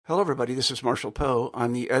Hello, everybody. This is Marshall Poe.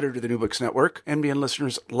 I'm the editor of the New Books Network. NBN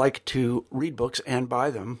listeners like to read books and buy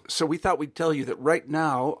them. So we thought we'd tell you that right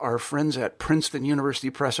now, our friends at Princeton University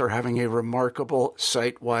Press are having a remarkable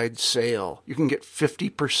site-wide sale. You can get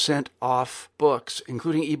 50% off books,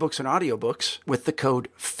 including ebooks and audiobooks, with the code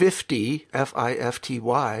 50,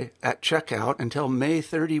 F-I-F-T-Y, at checkout until May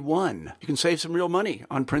 31. You can save some real money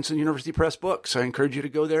on Princeton University Press books. I encourage you to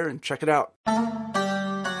go there and check it out.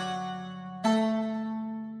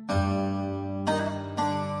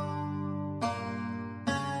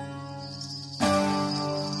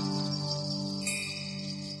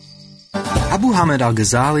 Abu Hamid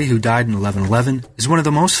al-Ghazali, who died in 1111, is one of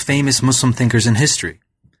the most famous Muslim thinkers in history.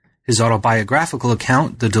 His autobiographical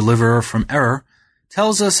account, The Deliverer from Error,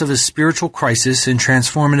 tells us of his spiritual crisis and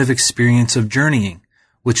transformative experience of journeying,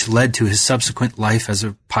 which led to his subsequent life as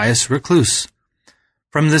a pious recluse.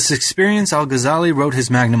 From this experience, al-Ghazali wrote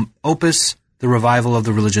his magnum opus, The Revival of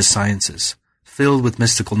the Religious Sciences, filled with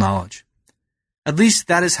mystical knowledge. At least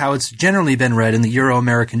that is how it's generally been read in the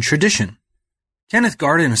Euro-American tradition. Kenneth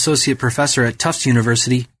Garden, associate professor at Tufts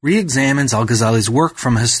University, re-examines al-Ghazali's work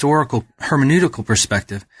from a historical hermeneutical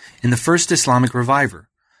perspective in The First Islamic Reviver,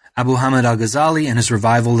 Abu Hamid al-Ghazali and his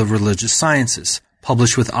Revival of Religious Sciences,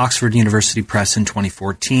 published with Oxford University Press in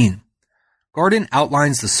 2014. Garden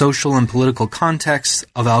outlines the social and political context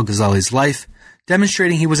of al-Ghazali's life,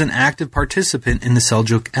 demonstrating he was an active participant in the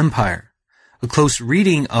Seljuk Empire. A close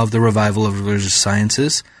reading of The Revival of Religious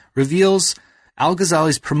Sciences reveals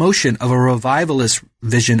al-Ghazali's promotion of a revivalist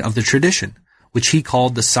vision of the tradition, which he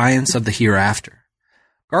called the science of the hereafter.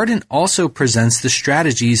 Garden also presents the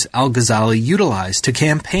strategies al-Ghazali utilized to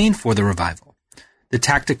campaign for the revival, the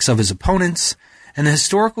tactics of his opponents, and the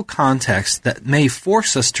historical context that may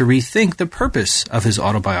force us to rethink the purpose of his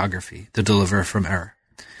autobiography, The Deliverer from Error.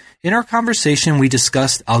 In our conversation, we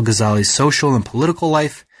discussed al-Ghazali's social and political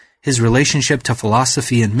life, his relationship to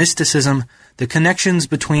philosophy and mysticism, the connections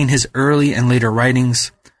between his early and later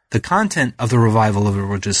writings, the content of the Revival of the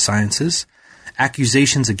Religious Sciences,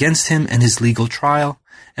 accusations against him and his legal trial,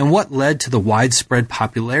 and what led to the widespread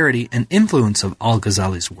popularity and influence of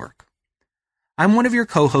al-Ghazali's work. I'm one of your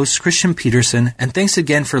co-hosts, Christian Peterson, and thanks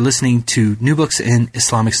again for listening to New Books in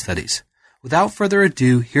Islamic Studies. Without further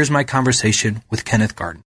ado, here's my conversation with Kenneth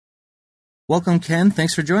Garden. Welcome, Ken.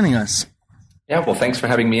 Thanks for joining us. Yeah, well, thanks for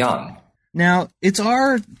having me on. Now, it's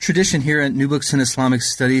our tradition here at New Books in Islamic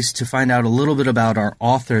Studies to find out a little bit about our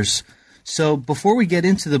authors. So before we get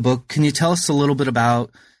into the book, can you tell us a little bit about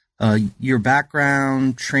your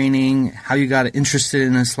background, training, how you got interested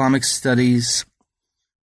in Islamic studies?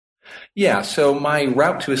 Yeah, so my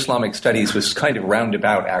route to Islamic studies was kind of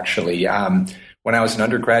roundabout, actually. When I was an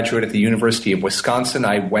undergraduate at the University of Wisconsin,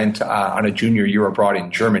 I went on a junior year abroad in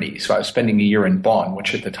Germany. So I was spending a year in Bonn,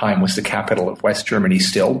 which at the time was the capital of West Germany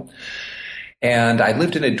still. And I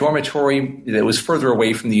lived in a dormitory that was further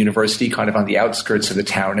away from the university, kind of on the outskirts of the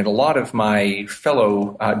town. And a lot of my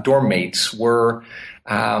fellow dorm mates were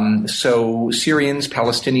Syrians,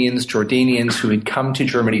 Palestinians, Jordanians who had come to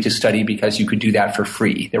Germany to study because you could do that for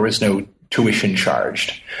free. There was no tuition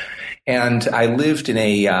charged. And I lived in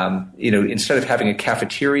instead of having a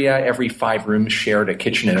cafeteria, every 5 rooms shared a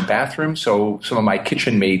kitchen and a bathroom. So some of my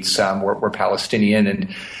kitchen mates were Palestinian,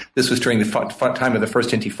 and this was during the time of the First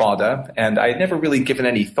Intifada. And I had never really given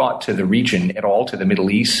any thought to the region at all, to the Middle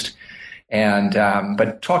East. And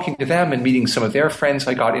but talking to them and meeting some of their friends,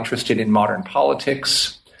 I got interested in modern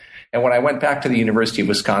politics. And when I went back to the University of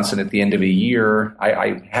Wisconsin at the end of a year,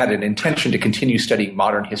 I had an intention to continue studying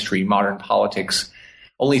modern history, modern politics,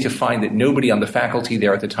 only to find that nobody on the faculty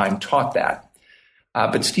there at the time taught that.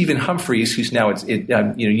 But Stephen Humphreys, who's now at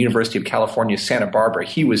University of California, Santa Barbara,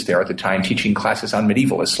 he was there at the time teaching classes on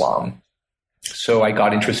medieval Islam. So I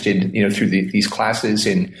got interested, through these classes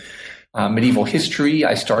in medieval history.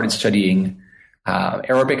 I started studying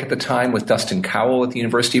Arabic at the time with Dustin Cowell at the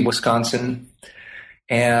University of Wisconsin.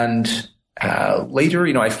 And later,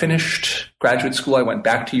 I finished graduate school. I went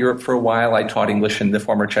back to Europe for a while. I taught English in the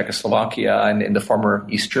former Czechoslovakia and in the former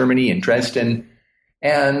East Germany in Dresden.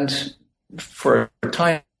 And for a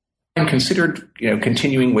time, considered,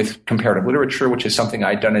 continuing with comparative literature, which is something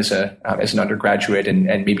I'd done as an undergraduate,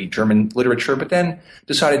 and maybe German literature, but then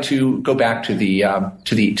decided to go back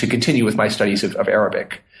to continue with my studies of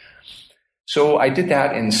Arabic. So I did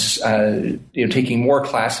that and, taking more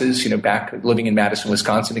classes, back living in Madison,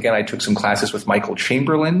 Wisconsin. Again, I took some classes with Michael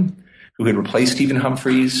Chamberlain, who had replaced Stephen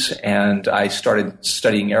Humphreys. And I started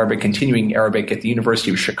studying Arabic, continuing Arabic at the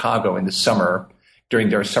University of Chicago in the summer during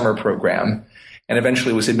their summer program, and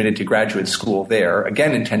eventually was admitted to graduate school there.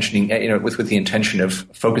 Again, with the intention of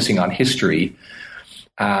focusing on history.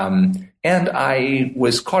 And I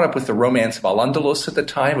was caught up with the romance of Al-Andalus at the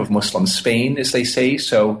time, of Muslim Spain, as they say.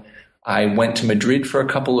 So I went to Madrid for a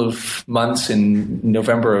couple of months in the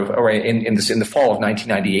fall of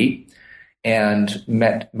 1998, and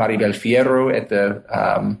met Maribel Fierro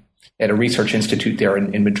at a research institute there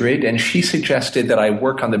in Madrid. And she suggested that I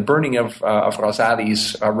work on the burning of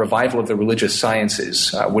Ghazali's Revival of the Religious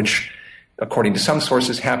Sciences, which, according to some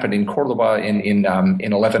sources, happened in Cordoba in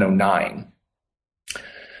 1109.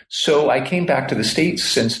 So I came back to the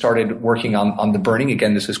States and started working on the burning.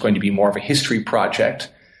 Again, this is going to be more of a history project.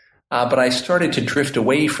 But I started to drift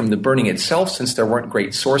away from the burning itself, since there weren't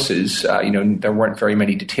great sources. There weren't very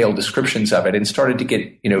many detailed descriptions of it, and started to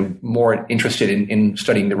get, more interested in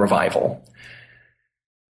studying the revival.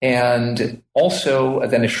 And also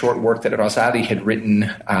then a short work that Ghazali had written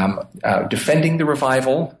defending the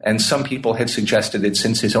revival. And some people had suggested that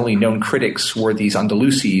since his only known critics were these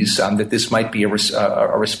Andalusis, that this might be a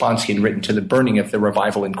response he had written to the burning of the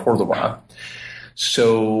revival in Cordoba.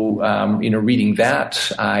 So, reading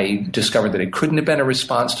that, I discovered that it couldn't have been a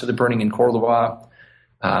response to the burning in Cordoba.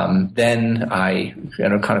 Then I,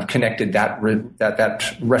 kind of connected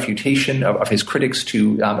that refutation of his critics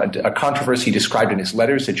to a controversy described in his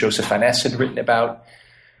letters that Joseph Vaness had written about,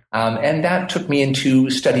 and that took me into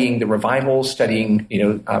studying the revival, studying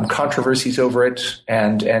controversies over it,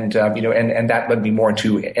 and that led me more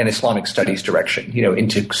into an Islamic studies direction,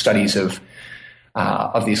 into studies of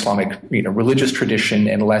the Islamic, religious tradition,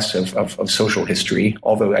 and less of social history.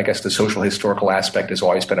 Although I guess the social historical aspect has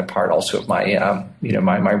always been a part also of my,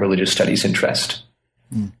 my religious studies interest.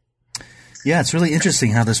 Yeah, it's really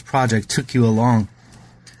interesting how this project took you along.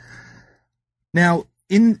 Now,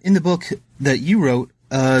 in the book that you wrote,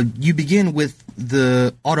 you begin with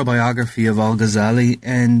the autobiography of Al-Ghazali,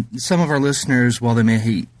 and some of our listeners, while they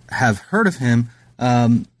may have heard of him,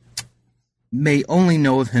 may only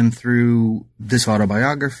know of him through this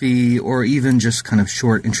autobiography or even just kind of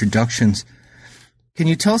short introductions. Can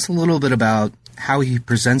you tell us a little bit about how he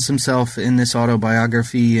presents himself in this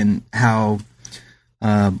autobiography and how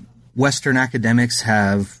Western academics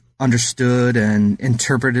have understood and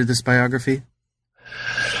interpreted this biography?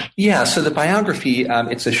 Yeah, so the biography,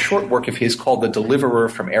 it's a short work of his called The Deliverer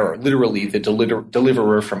from Error, literally The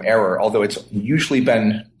Deliverer from Error, although it's usually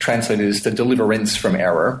been translated as The Deliverance from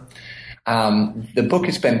Error. The book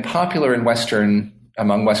has been popular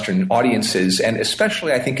among Western audiences, and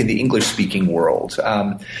especially, I think, in the English-speaking world.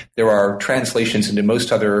 There are translations into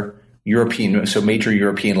most other major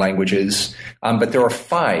European languages, but there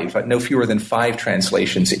are no fewer than 5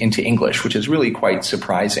 translations into English, which is really quite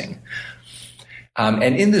surprising.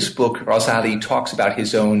 And in this book, Ghazali talks about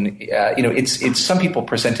his own, it's some people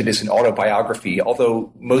present it as an autobiography,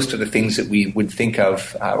 although most of the things that we would think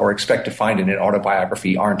of or expect to find in an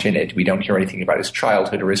autobiography aren't in it. We don't hear anything about his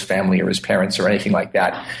childhood or his family or his parents or anything like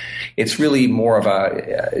that. It's really more of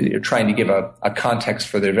trying to give a context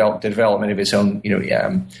for the development of his own,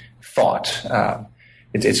 thought.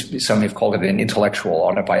 Some have called it an intellectual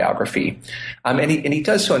autobiography. And he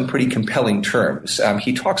does so in pretty compelling terms.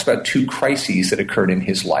 He talks about 2 crises that occurred in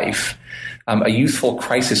his life. A youthful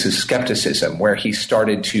crisis of skepticism, where he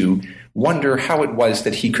started to wonder how it was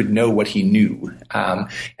that he could know what he knew,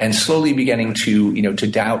 and slowly beginning to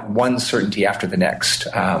doubt one certainty after the next,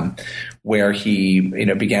 where he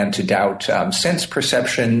began to doubt sense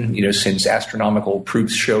perception, since astronomical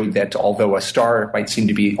proofs showed that although a star might seem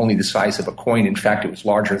to be only the size of a coin, in fact it was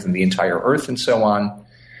larger than the entire Earth, and so on.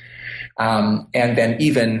 And then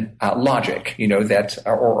even logic,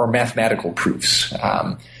 or mathematical proofs,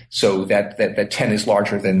 so that 10 is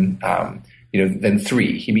larger than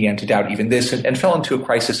 3. He began to doubt even this, and fell into a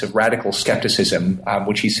crisis of radical skepticism,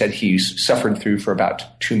 which he said he suffered through for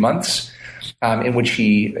about 2 months, in which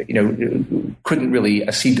he, couldn't really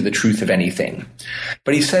accede to the truth of anything.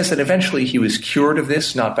 But he says that eventually he was cured of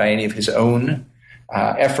this, not by any of his own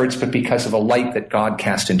efforts, but because of a light that God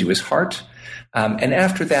cast into his heart. And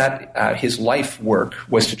after that, his life work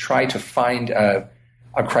was to try to find a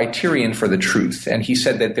criterion for the truth. And he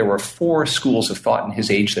said that there were 4 schools of thought in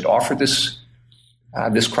his age that offered this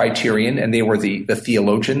criterion, and they were the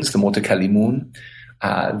theologians, the Mutakallimun,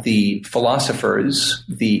 the philosophers,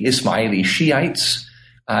 the Ismaili Shiites,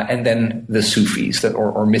 and then the Sufis,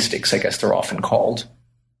 or mystics, I guess they're often called.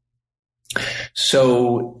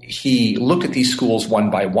 So he looked at these schools one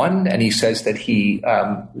by one, and he says that he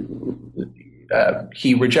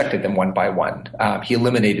rejected them one by one. He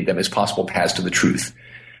eliminated them as possible paths to the truth.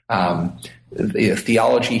 The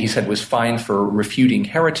theology, he said, was fine for refuting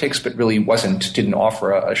heretics, but really didn't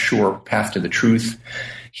offer a sure path to the truth.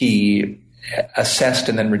 He assessed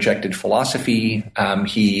and then rejected philosophy.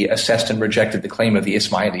 He assessed and rejected the claim of the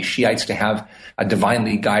Ismaili Shiites to have a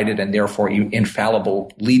divinely guided and therefore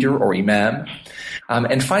infallible leader or imam.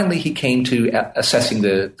 And finally, he came to assessing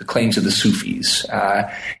the claims of the Sufis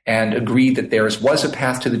and agreed that theirs was a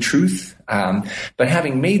path to the truth. But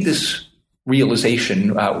having made this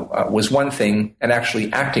realization was one thing, and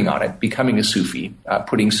actually acting on it, becoming a Sufi,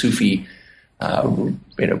 putting Sufi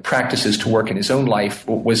practices to work in his own life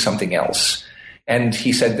was something else. And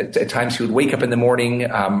he said that at times he would wake up in the morning,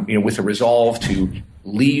 with a resolve to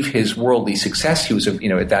leave his worldly success. He was,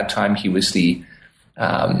 at that time he was the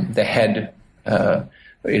head,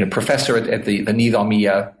 professor at the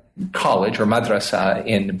Nizamiya College or madrasa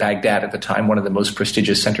in Baghdad at the time, one of the most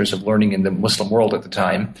prestigious centers of learning in the Muslim world at the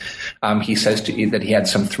time. He says that he had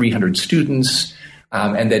some 300 students.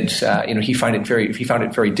 And that he found it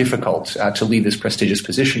very difficult to leave this prestigious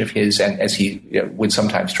position of his, and as he would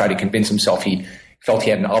sometimes try to convince himself, he felt he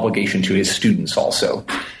had an obligation to his students also.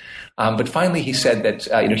 But finally, he said that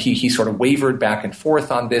he sort of wavered back and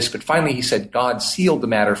forth on this. But finally, he said God sealed the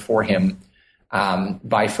matter for him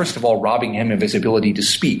by first of all robbing him of his ability to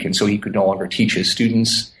speak, and so he could no longer teach his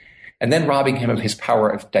students. And then robbing him of his power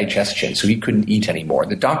of digestion, so he couldn't eat anymore.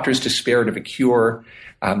 The doctors despaired of a cure.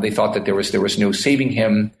 They thought that there was no saving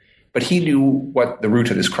him, but he knew what the root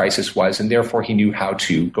of this crisis was, and therefore he knew how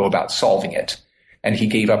to go about solving it. And he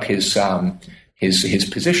gave up his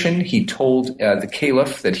position. He told the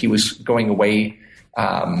caliph that he was going away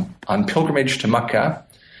on pilgrimage to Mecca.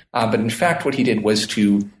 But in fact, what he did was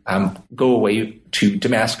to go away to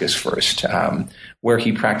Damascus first, where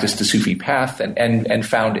he practiced the Sufi path and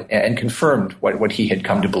found and confirmed what he had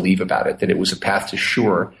come to believe about it, that it was a path to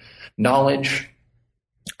sure knowledge,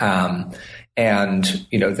 and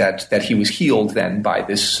that he was healed then by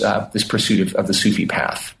this pursuit of the Sufi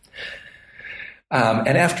path.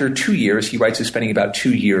 And after 2 years, he writes of spending about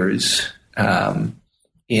 2 years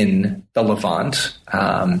in the Levant.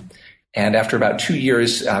 And after about 2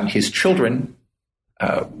 years, his children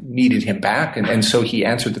needed him back, and so he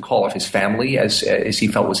answered the call of his family as he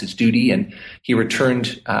felt was his duty, and he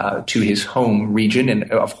returned to his home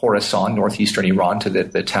region of Khorasan, northeastern Iran, to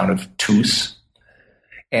the town of Tus,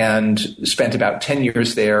 and spent about 10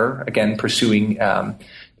 years there, again pursuing.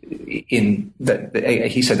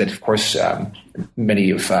 He said that, of course, there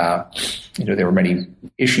were many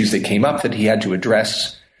issues that came up that he had to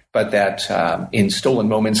address, but that in stolen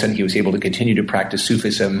moments, and he was able to continue to practice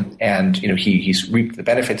Sufism, and he's reaped the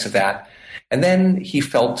benefits of that. And then he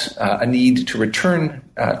felt a need to return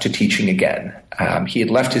to teaching again. He had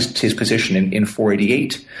left his position in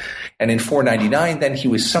 488, and in 499, then he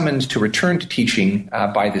was summoned to return to teaching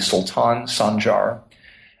by the Sultan Sanjar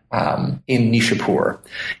in Nishapur,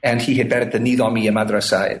 and he had been at the Nizamiya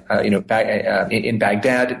Madrasa, in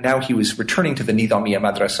Baghdad. Now he was returning to the Nizamiya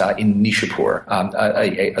Madrasa in Nishapur,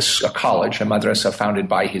 a college, a madrasa founded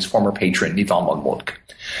by his former patron Nizam al-Mulk.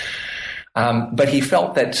 But he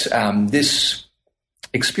felt that this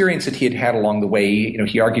experience that he had had along the way,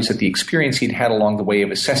 he argues that the experience he'd had along the way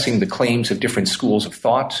of assessing the claims of different schools of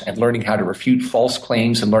thought and learning how to refute false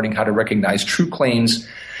claims and learning how to recognize true claims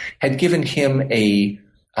had given him a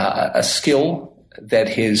skill that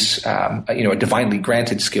a divinely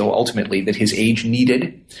granted skill ultimately that his age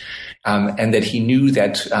needed, and that he knew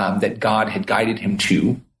that God had guided him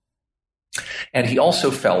to. And he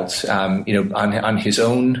also felt, on his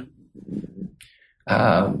own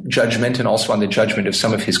judgment and also on the judgment of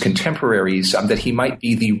some of his contemporaries, that he might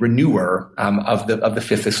be the renewer of the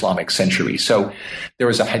fifth Islamic century. So there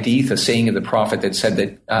was a hadith, a saying of the Prophet that said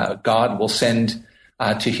that God will send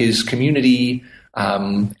to his community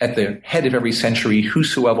at the head of every century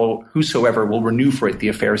whosoever will renew for it the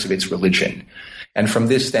affairs of its religion. And from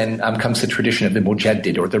this then comes the tradition of the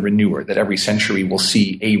mujaddid, or the renewer, that every century will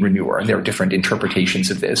see a renewer. And there are different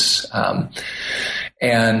interpretations of this.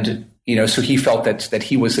 So he felt that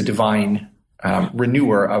he was the divine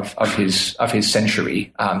renewer of his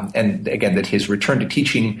century. And again, that his return to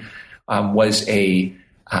teaching was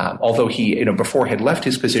although he, before had left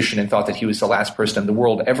his position and thought that he was the last person in the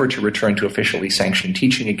world ever to return to officially sanctioned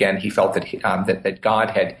teaching again, he felt that that God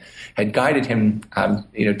had guided him,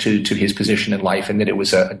 to his position in life, and that it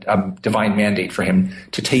was a divine mandate for him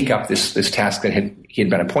to take up this task that he had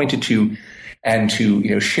been appointed to, and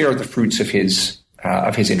to share the fruits of his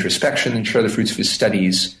introspection and share the fruits of his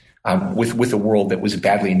studies with a world that was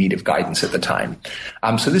badly in need of guidance at the time.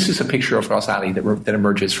 So this is a picture of Ghazali that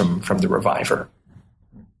emerges from the Reviver.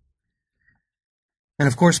 And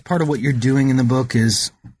of course, part of what you're doing in the book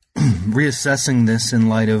is reassessing this in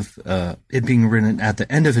light of it being written at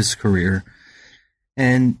the end of his career.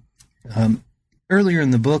 And earlier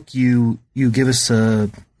in the book, you give us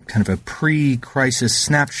a kind of a pre-crisis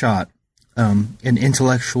snapshot, an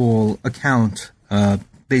intellectual account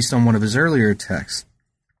based on one of his earlier texts.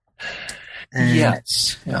 And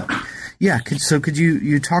yes. Yeah. Yeah. Could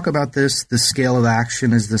you talk about this? The scale of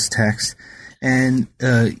action is this text, and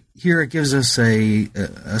here it gives us a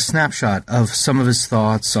snapshot of some of his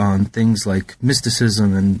thoughts on things like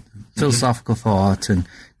mysticism and philosophical thought, and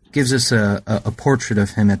gives us a portrait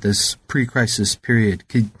of him at this pre-crisis period.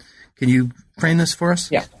 Can you frame this for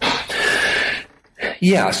us? Yeah.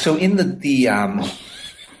 Yeah. So in the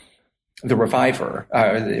Reviver,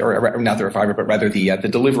 or not the Reviver, but rather the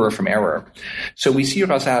Deliverer from Error. So we see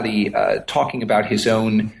Razali talking about his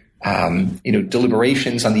own,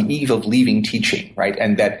 deliberations on the eve of leaving teaching, right?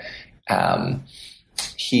 And that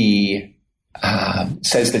he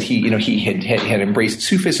says that he had embraced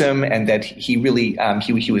Sufism, and that he really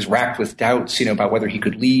he was racked with doubts, about whether he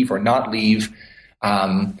could leave or not leave,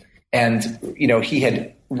 and he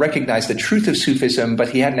had recognized the truth of Sufism, but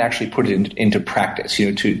he hadn't actually put it into practice.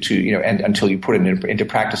 And until you put it into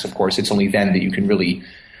practice, of course, it's only then that you can really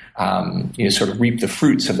sort of reap the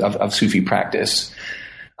fruits of Sufi practice.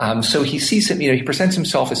 So he sees him, he presents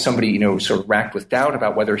himself as somebody, sort of racked with doubt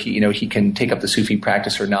about whether he can take up the Sufi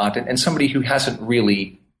practice or not, and somebody who hasn't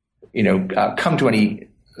really, come to any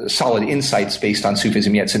solid insights based on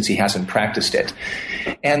Sufism yet, since he hasn't practiced it.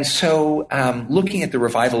 And so, looking at the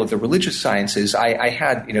revival of the religious sciences, I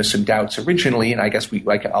had, some doubts originally, and I guess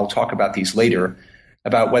I'll talk about these later,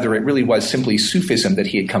 about whether it really was simply Sufism that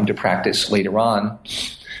he had come to practice later on.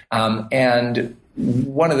 And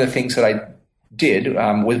one of the things that I did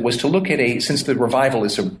was to look at since the revival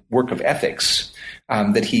is a work of ethics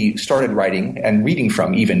that he started writing and reading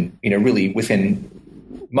from, even really within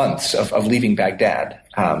months of leaving Baghdad.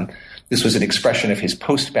 This was an expression of his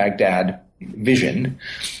post-Baghdad vision.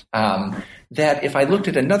 That if I looked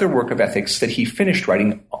at another work of ethics that he finished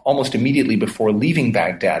writing almost immediately before leaving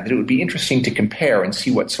Baghdad, that it would be interesting to compare and see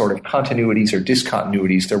what sort of continuities or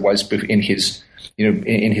discontinuities there was in his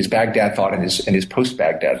in his Baghdad thought and his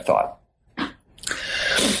post-Baghdad thought.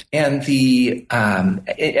 And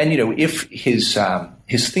if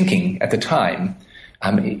his thinking at the time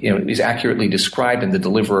is accurately described in The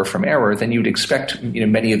Deliverer from Error, then you'd expect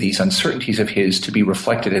many of these uncertainties of his to be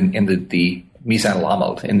reflected in the Mizan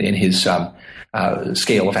al-Amal, in his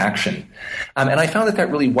scale of action. And I found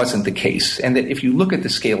that really wasn't the case, and that if you look at the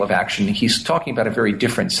scale of action, he's talking about a very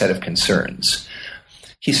different set of concerns.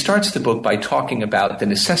 He starts the book by talking about the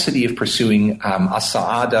necessity of pursuing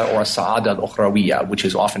as-sa'ada or as-sa'ada al-ukhrawiyya, which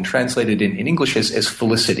is often translated in English as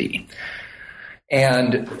felicity,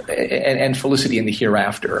 and felicity in the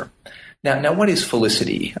hereafter. Now, what is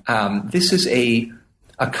felicity? This is a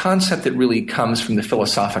concept that really comes from the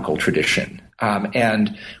philosophical tradition,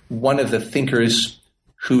 and one of the thinkers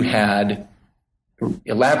who had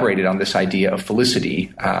elaborated on this idea of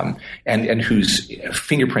felicity, and whose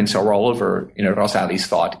fingerprints are all over Razali's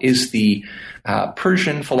thought, is the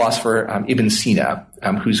Persian philosopher Ibn Sina,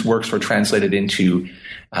 whose works were translated into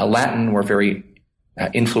Latin, were very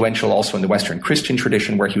influential also in the Western Christian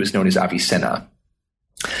tradition, where he was known as Avicenna.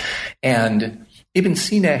 And Ibn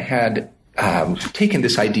Sina had taken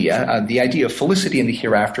this idea. The idea of felicity in the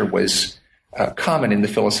hereafter was common in the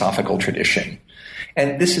philosophical tradition.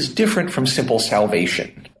 And this is different from simple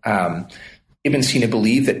salvation. Ibn Sina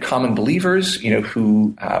believed that common believers,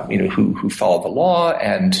 who followed the law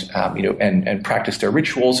and practiced their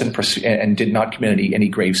rituals and did not commit any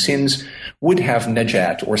grave sins, would have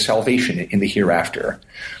najat or salvation in the hereafter.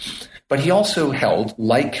 But he also held,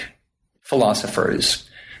 like philosophers,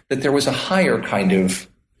 that there was a higher kind of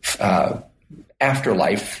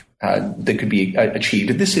afterlife that could be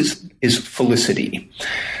achieved. This is felicity.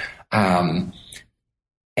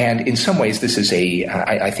 And in some ways, this is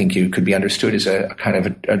I think it could be understood as a kind of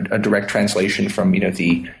a direct translation from,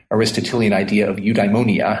 the Aristotelian idea of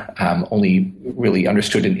eudaimonia, only really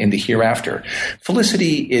understood in the hereafter.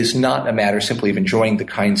 Felicity is not a matter simply of enjoying the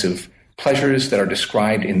kinds of pleasures that are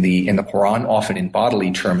described in the Quran, often in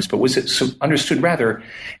bodily terms, but was understood rather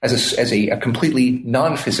as a completely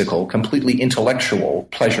non-physical, completely intellectual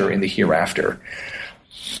pleasure in the hereafter.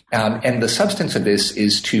 And the substance of this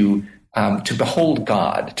is to behold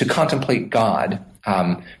God, to contemplate God,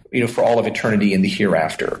 for all of eternity in the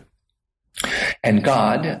hereafter. And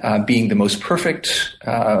God, being the most perfect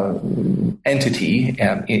entity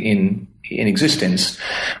in existence,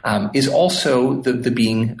 is also the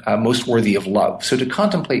being most worthy of love. So to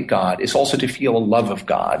contemplate God is also to feel a love of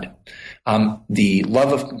God, The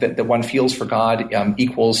love that one feels for God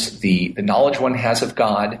equals the knowledge one has of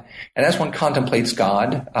God. And as one contemplates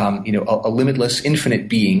God, a limitless, infinite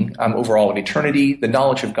being over all of eternity, the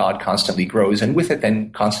knowledge of God constantly grows, and with it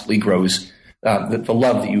then constantly grows the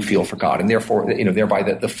love that you feel for God, and therefore, thereby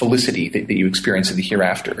the felicity that you experience in the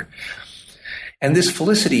hereafter. And this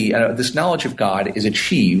felicity, this knowledge of God, is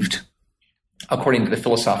achieved according to the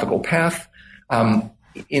philosophical path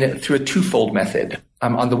through a twofold method.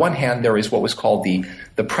 On the one hand, there is what was called the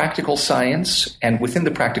practical science, and within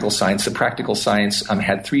the practical science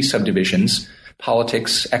had three subdivisions: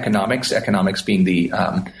 politics, economics being the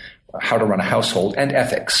how to run a household, and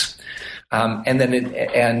ethics. And then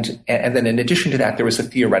in addition to that, there was the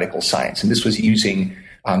theoretical science, and this was using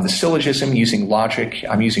the syllogism, using logic,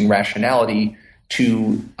 using rationality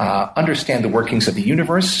to understand the workings of the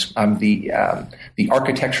universe, the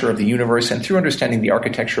architecture of the universe, and through understanding the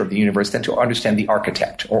architecture of the universe, then to understand the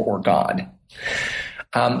architect or God.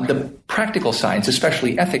 The practical science,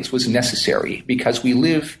 especially ethics, was necessary because we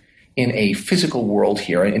live in a physical world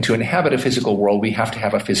here, and to inhabit a physical world, we have to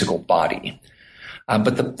have a physical body.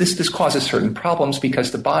 But this causes certain problems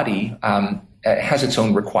because the body has its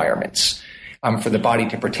own requirements. For the body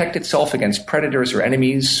to protect itself against predators or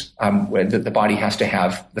enemies, the body has to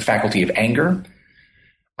have the faculty of anger.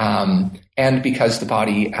 And because the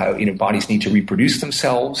bodies need to reproduce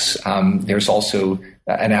themselves, there's also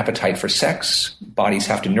an appetite for sex. Bodies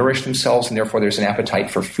have to nourish themselves, and therefore there's an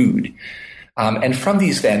appetite for food. And from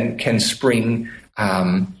these then can spring,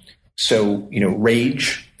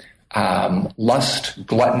 rage, lust,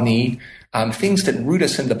 gluttony, things that root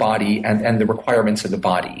us in the body and the requirements of the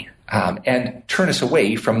body, and turn us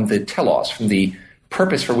away from the telos, from the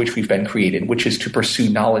purpose for which we've been created, which is to pursue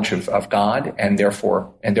knowledge of God and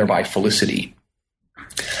thereby felicity.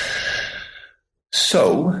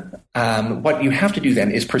 So, what you have to do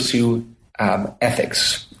then is pursue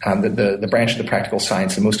ethics. The branch of the practical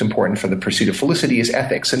science, the most important for the pursuit of felicity, is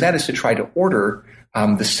ethics, and that is to try to order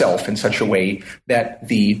the self in such a way that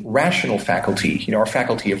the rational faculty, our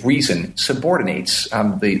faculty of reason, subordinates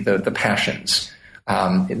the passions,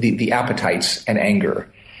 the appetites and anger.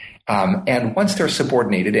 And once they're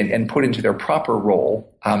subordinated and put into their proper role,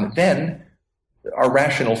 then our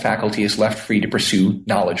rational faculty is left free to pursue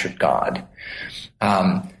knowledge of God.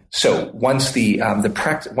 So once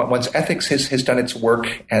once ethics has done its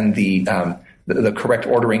work and the correct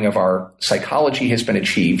ordering of our psychology has been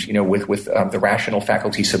achieved, with the rational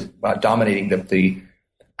faculty dominating the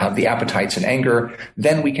appetites and anger,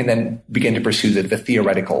 then we can then begin to pursue the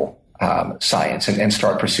theoretical science and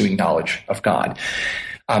start pursuing knowledge of God.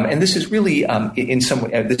 And this is really, in some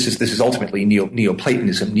way, this is ultimately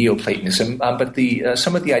Neoplatonism. But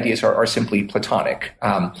some of the ideas are simply Platonic.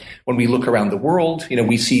 When we look around the world,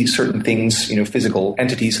 we see certain things, physical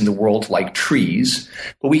entities in the world like trees,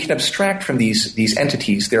 but we can abstract from these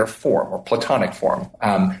entities their form or Platonic form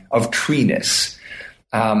of treeness.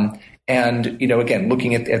 And, again,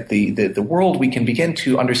 looking at the world, we can begin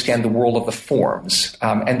to understand the world of the forms.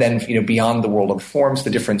 And then, beyond the world of the forms, the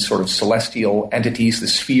different sort of celestial entities, the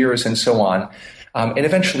spheres, and so on. And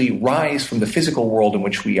eventually rise from the physical world in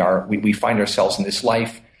which we find ourselves in this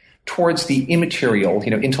life towards the immaterial,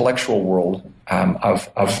 intellectual world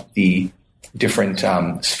of the different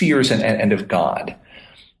spheres and of God.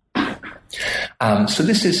 So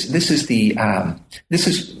this is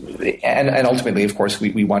and ultimately, of course,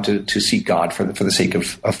 we want to seek God for the sake of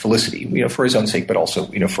felicity, for His own sake, but also,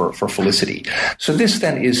 for felicity. So this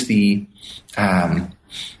then is the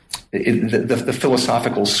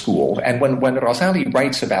philosophical school. And when Rosali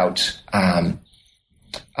writes about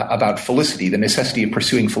felicity, the necessity of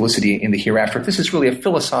pursuing felicity in the hereafter, this is really a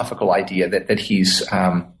philosophical idea that he's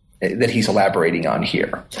elaborating on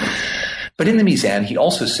here. But in the Mizan, he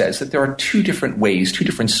also says that there are two different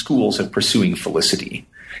schools of pursuing felicity.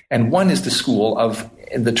 And one is the school of,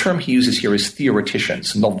 the term he uses here is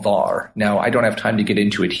theoreticians, nadar. Now, I don't have time to get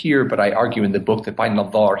into it here, but I argue in the book that by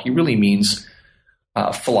nadar, he really means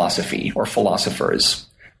philosophy or philosophers.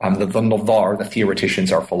 The nadar, the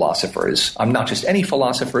theoreticians, are philosophers. Not just any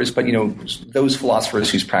philosophers, but, those philosophers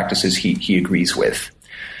whose practices he agrees with.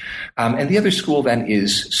 And the other school then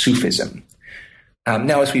is Sufism.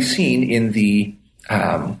 Now, as we've seen in the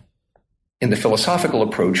philosophical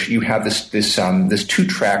approach, you have this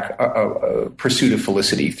two-track pursuit of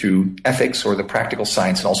felicity through ethics or the practical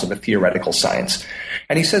science and also the theoretical science.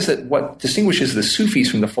 And he says that what distinguishes the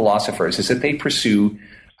Sufis from the philosophers is that they pursue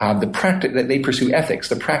ethics,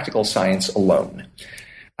 the practical science alone,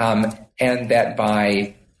 and that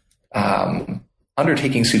by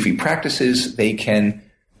undertaking Sufi practices, they can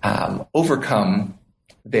overcome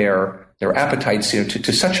their their appetites,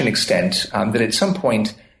 to such an extent that at some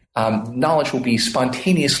point knowledge will be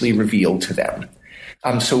spontaneously revealed to them.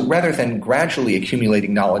 So rather than gradually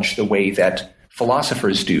accumulating knowledge the way that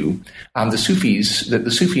philosophers do, the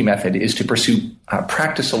Sufi method is to pursue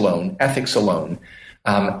practice alone, ethics alone,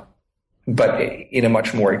 but in a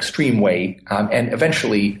much more extreme way, and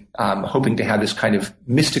eventually hoping to have this kind of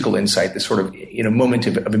mystical insight, this sort of moment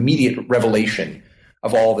of immediate revelation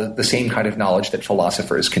of all the same kind of knowledge that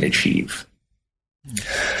philosophers can achieve.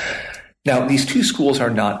 Now, these two schools are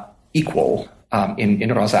not equal in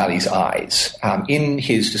Razali's eyes. In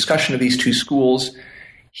his discussion of these two schools,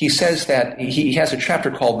 he says that he has a chapter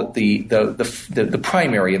called the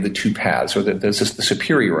primary of the two paths, or the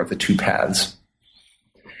superior of the two paths.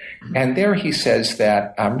 And there he says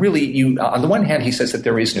that really, on the one hand, he says that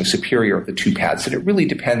there is no superior of the two paths, that it really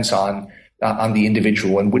depends on the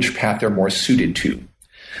individual and which path they're more suited to.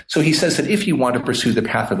 So he says that if you want to pursue the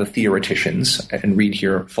path of the theoreticians, and read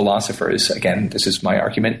here philosophers, again, this is my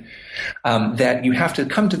argument, that you have to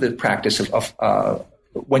come to the practice of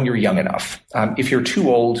when you're young enough. If you're too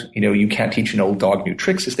old, you can't teach an old dog new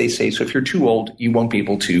tricks, as they say. So if you're too old, you won't be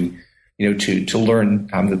able to learn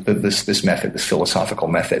this method, this philosophical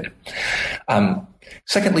method.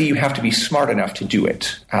 Secondly, you have to be smart enough to do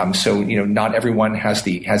it. So not everyone has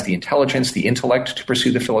the intelligence, the intellect to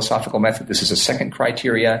pursue the philosophical method. This is a second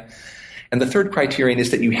criteria. And the third criterion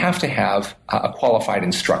is that you have to have a qualified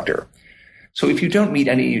instructor. So if you don't meet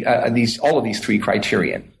all of these three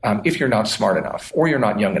criterion, if you're not smart enough, or you're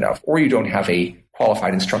not young enough, or you don't have a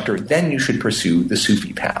qualified instructor, then you should pursue the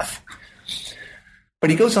Sufi path. But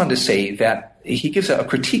he goes on to say that he gives a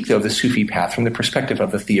critique, though, of the Sufi path from the perspective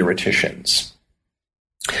of the theoreticians.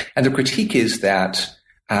 And the critique is that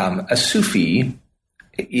a Sufi,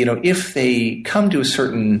 if they come to a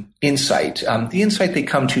certain insight, the insight they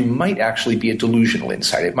come to might actually be a delusional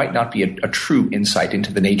insight. It might not be a true insight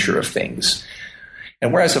into the nature of things.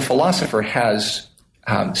 And whereas a philosopher has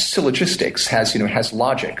syllogistics, has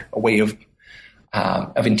logic, a way of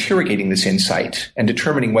interrogating this insight and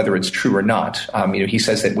determining whether it's true or not. He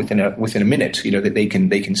says that within a minute, that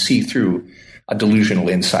they can see through a delusional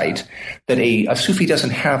insight. That a Sufi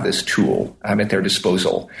doesn't have this tool at their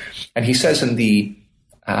disposal, and he says in the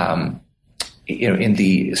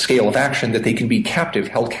scale of action that they can be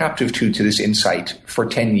held captive to this insight for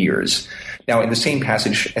 10 years. Now, in the same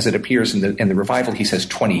passage as it appears in the revival, he says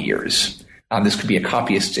 20 years. This could be a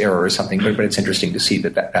copyist's error or something, but it's interesting to see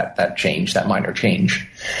that change, that minor change.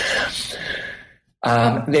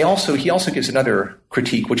 He also gives another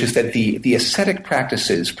critique, which is that the ascetic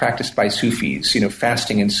practices practiced by Sufis,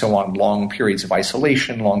 fasting and so on, long periods of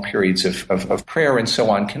isolation, long periods of prayer and so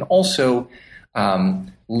on, can also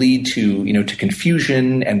lead to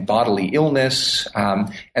confusion and bodily illness,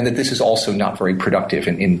 and that this is also not very productive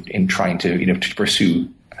in trying to pursue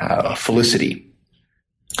felicity.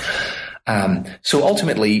 So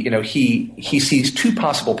ultimately, he sees two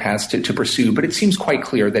possible paths to pursue, but it seems quite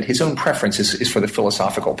clear that his own preference is for the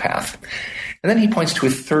philosophical path. And then he points to a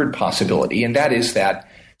third possibility, and that is that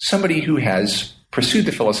somebody who has pursued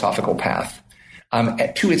the philosophical path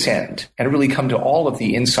to its end and really come to all of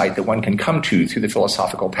the insight that one can come to through the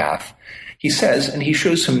philosophical path, he says, and he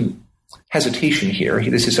shows some hesitation here,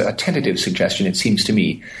 this is a tentative suggestion, it seems to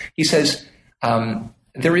me, he says,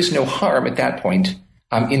 there is no harm at that point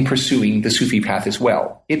in pursuing the Sufi path as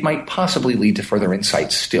well. It might possibly lead to further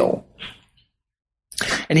insights still.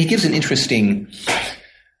 And he gives an interesting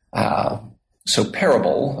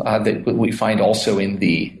parable that we find also in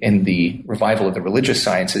the revival of the religious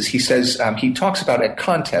sciences. He says he talks about a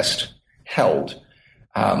contest held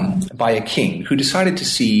by a king who decided to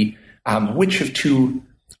see which of two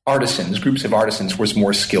groups of artisans was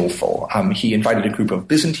more skillful. He invited a group of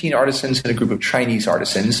Byzantine artisans and a group of Chinese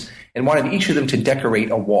artisans and wanted each of them to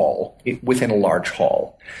decorate a wall within a large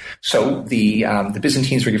hall. So the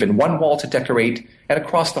Byzantines were given one wall to decorate, and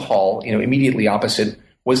across the hall, immediately opposite,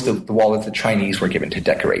 was the wall that the Chinese were given to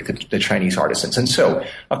decorate, the Chinese artisans. And so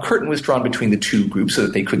a curtain was drawn between the two groups so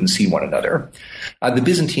that they couldn't see one another. The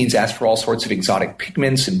Byzantines asked for all sorts of exotic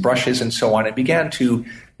pigments and brushes and so on, and began to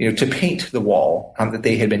paint the wall that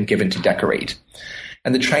they had been given to decorate.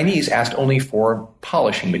 And the Chinese asked only for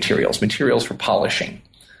polishing materials for polishing.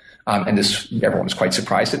 And everyone was quite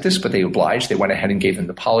surprised at this, but they obliged. They went ahead and gave them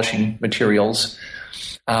the polishing materials.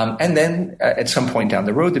 And then at some point down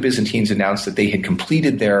the road, the Byzantines announced that they had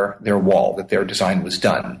completed their wall, that their design was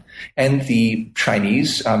done. And the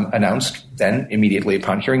Chinese announced then, immediately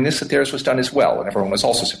upon hearing this, that theirs was done as well. And everyone was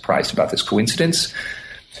also surprised about this coincidence.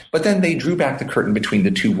 But then they drew back the curtain between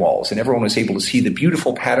the two walls, and everyone was able to see the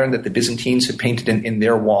beautiful pattern that the Byzantines had painted in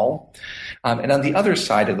their wall. And on the other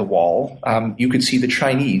side of the wall, you could see the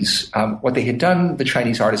Chinese. What they had done, the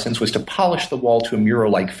Chinese artisans, was to polish the wall to a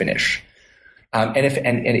mural-like finish. And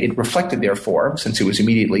it reflected, therefore, since it was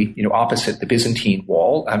immediately opposite the Byzantine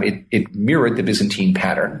wall, it mirrored the Byzantine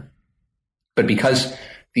pattern. But because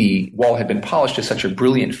the wall had been polished to such a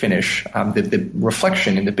brilliant finish, the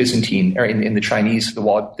reflection in the Byzantine, or in the Chinese, the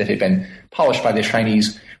wall that had been polished by the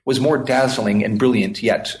Chinese, was more dazzling and brilliant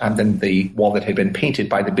yet than the wall that had been painted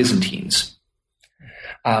by the Byzantines.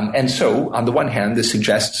 And so, on the one hand, this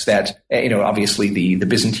suggests that, obviously the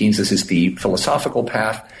Byzantines, this is the philosophical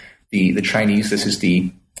path, the Chinese, this is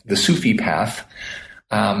the Sufi path,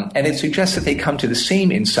 and it suggests that they come to the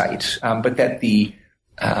same insight, but that the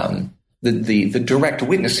direct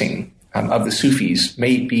witnessing of the Sufis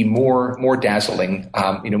may be more dazzling,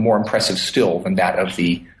 more impressive still than that of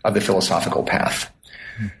the philosophical path.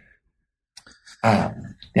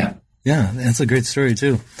 Yeah, that's a great story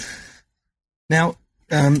too. Now,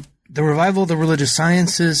 the revival of the religious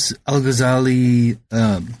sciences, Al-Ghazali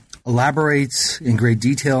elaborates in great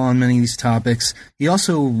detail on many of these topics. He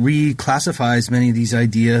also reclassifies many of these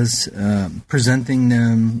ideas, presenting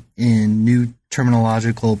them in new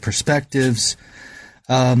terminological perspectives.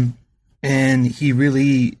 And he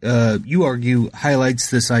really, you argue, highlights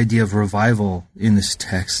this idea of revival in this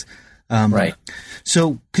text. Right.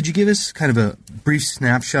 So could you give us kind of a brief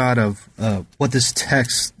snapshot of what this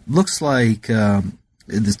text looks like?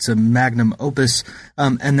 It's a magnum opus,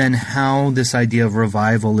 and then how this idea of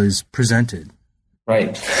revival is presented.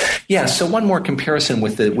 Right. Yeah. So one more comparison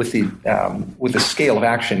with the scale of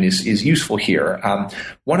action is useful here.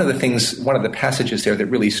 One of the passages there that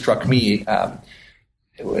really struck me,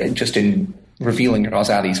 just in revealing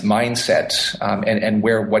Ghazali's mindset and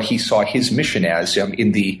what he saw his mission as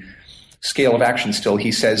in the scale of action. Still,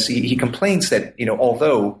 he says he complains that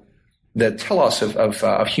although the telos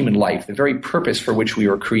of human life, the very purpose for which we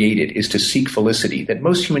were created, is to seek felicity, that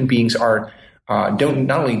most human beings not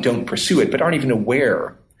only don't pursue it, but aren't even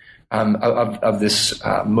aware of this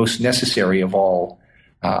most necessary of all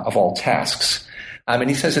tasks. And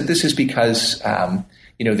he says that this is because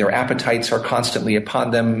their appetites are constantly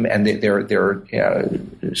upon them, and they're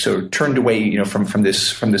so turned away from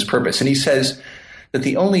this purpose. And he says that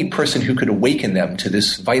the only person who could awaken them to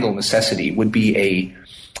this vital necessity would be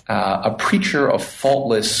a preacher of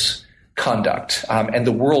faultless conduct, and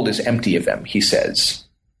the world is empty of them, he says.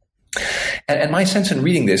 And my sense in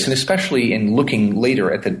reading this, and especially in looking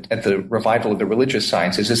later at the revival of the religious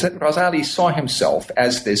sciences, is that Ghazali saw himself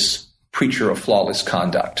as this preacher of flawless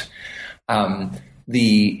conduct.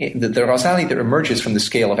 The Ghazali that emerges from the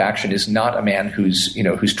scale of action is not a man who's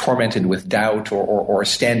tormented with doubt or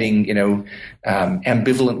standing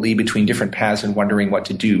ambivalently between different paths and wondering what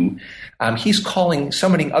to do. He's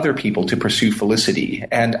summoning other people to pursue felicity,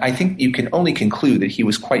 and I think you can only conclude that he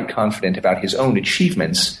was quite confident about his own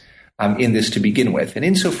achievements in this to begin with. And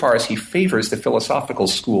insofar as he favors the philosophical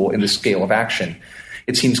school in the scale of action,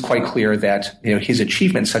 it seems quite clear that his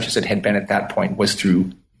achievement, such as it had been at that point, was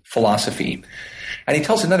through philosophy. And he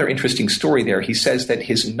tells another interesting story there. He says that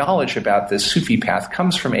his knowledge about the Sufi path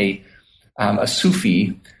comes from a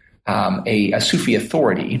Sufi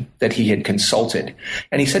authority that he had consulted.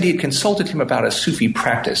 And he said he had consulted him about a Sufi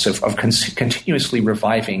practice of continuously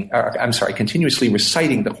reciting the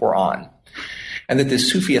Quran, and that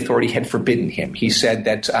this Sufi authority had forbidden him. He said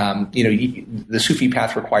that the Sufi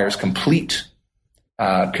path requires complete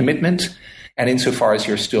commitment, and insofar as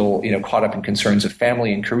you're still caught up in concerns of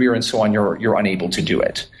family and career and so on, you're unable to do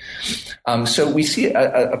it. So we see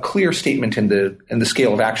a clear statement in the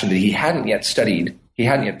scale of action that he hadn't yet studied, he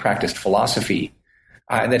hadn't yet practiced philosophy,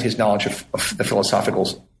 and that his knowledge of the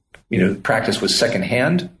philosophical practice was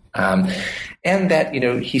secondhand, and that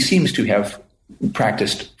he seems to have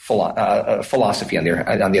practiced philosophy on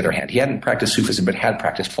the other hand. He hadn't practiced Sufism, but had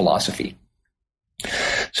practiced philosophy.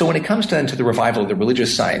 So when it comes to the revival of the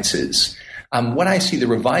religious sciences, what I see the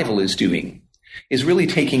revival is doing is really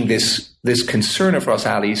taking this concern of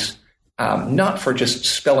Ghazali's, not for just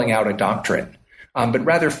spelling out a doctrine, but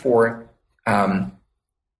rather for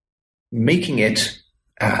making it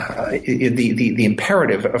the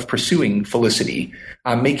imperative of pursuing felicity,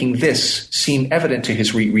 making this seem evident to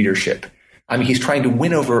his readership. He's trying to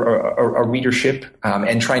win over a readership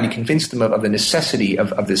and trying to convince them of the necessity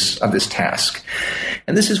of this task.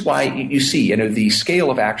 And this is why you see, the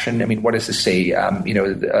scale of action. I mean, what does this say?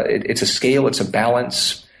 It's a scale, it's a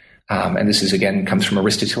balance. And this is, again, comes from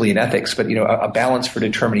Aristotelian ethics, but, a balance for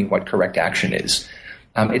determining what correct action is.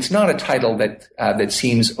 It's not a title that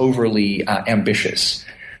seems overly ambitious.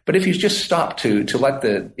 But if you just stop to let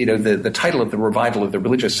the title of the revival of the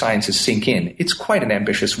religious sciences sink in, it's quite an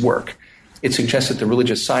ambitious work. it suggests that the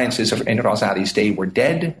religious sciences in Ghazali's day were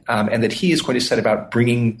dead, and that he is going to set about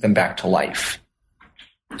bringing them back to life.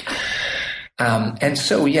 And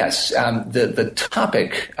so, yes, the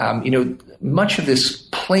topic, much of this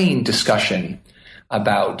plain discussion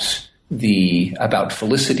about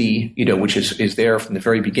felicity, which is there from the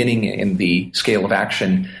very beginning in the scale of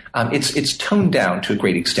action, it's toned down to a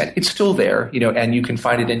great extent. It's still there, and you can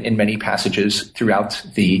find it in many passages throughout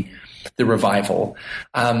the revival,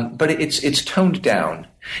 but it's toned down.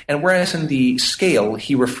 And whereas in the scale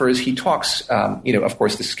he talks, of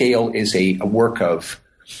course, the scale is a work of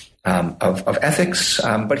ethics,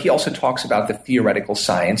 but he also talks about the theoretical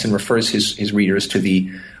science and refers his readers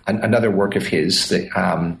to another work of his,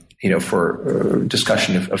 for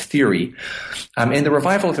discussion of theory. In the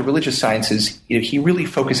revival of the religious sciences, he really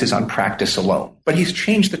focuses on practice alone, but he's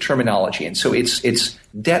changed the terminology, and so its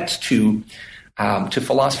debt to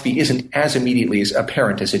philosophy isn't as immediately as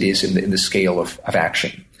apparent as it is in the scale of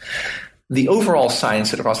action. The overall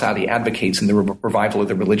science that Ghazali advocates in the revival of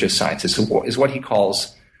the religious sciences is what he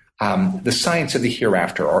calls the science of the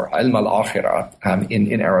hereafter, or ilm al-akhirah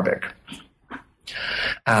in Arabic.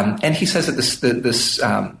 And he says that the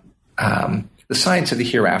science of the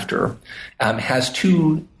hereafter has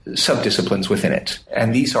two subdisciplines within it,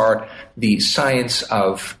 and these are the science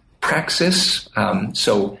of praxis, and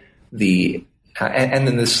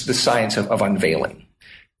then the science of unveiling.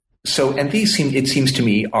 So, and these it seems to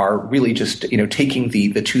me, are really just taking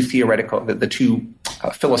the two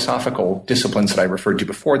philosophical disciplines that I referred to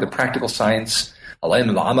before, the practical science,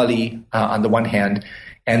 al-ilm al-amali, on the one hand,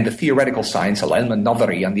 and the theoretical science, al-ilm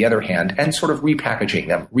al-nadhari, on the other hand, and sort of repackaging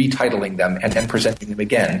them, retitling them, and then presenting them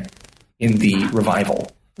again in the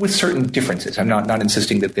revival with certain differences. I'm not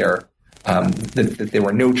insisting that there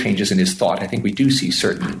were no changes in his thought. I think we do see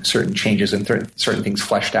certain changes and certain things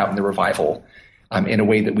fleshed out in the revival in a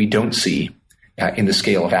way that we don't see in the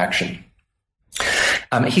scale of action.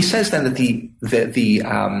 He says then that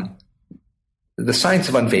the science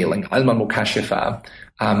of unveiling, ilm al-mukashifa,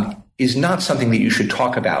 is not something that you should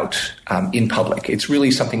talk about in public. It's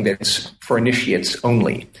really something that's for initiates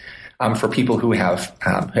only, for people who have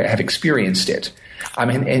experienced it.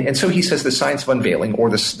 And so he says the science of unveiling, or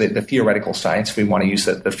the theoretical science, if we want to use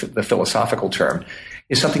the philosophical term,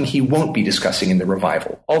 is something he won't be discussing in the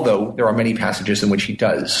revival, although there are many passages in which he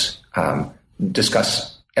does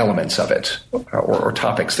discuss elements of it, or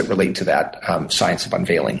topics that relate to that science of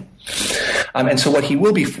unveiling. And so what he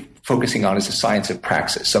will be focusing on is the science of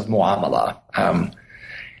praxis, of mu'amala.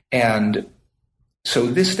 And so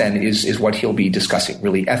this then is what he'll be discussing,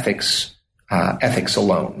 really ethics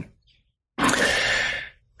alone.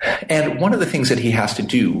 And one of the things that he has to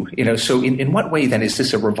do, so in what way then is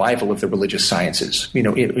this a revival of the religious sciences?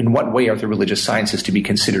 In what way are the religious sciences to be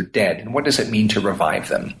considered dead? And what does it mean to revive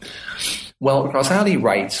them? Well, Ghazali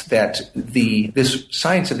writes that this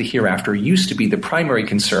science of the hereafter used to be the primary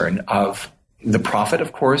concern of the Prophet,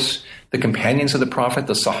 of course, the companions of the Prophet,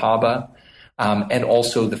 the Sahaba, and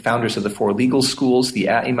also the founders of the four legal schools, the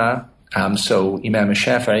A'imah, so Imam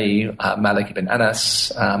Shafi'i, Malik ibn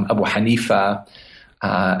Anas, Abu Hanifa,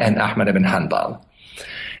 and Ahmad ibn Hanbal.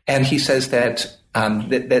 And he says that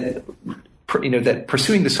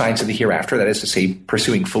pursuing the science of the hereafter, that is to say,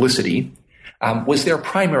 pursuing felicity, was their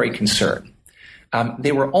primary concern.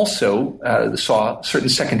 They were also saw certain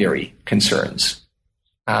secondary concerns.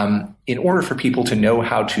 In order for people to know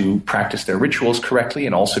how to practice their rituals correctly,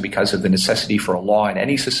 and also because of the necessity for a law in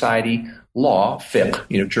any society, law,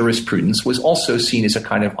 fiqh, jurisprudence, was also seen as a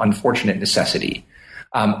kind of unfortunate necessity.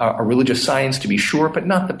 A religious science, to be sure, but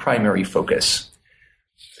not the primary focus.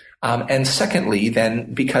 And secondly,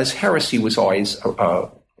 then, because heresy was always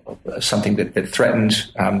something that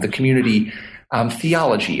threatened the community,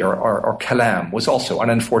 theology or kalam was also an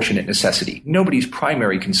unfortunate necessity. Nobody's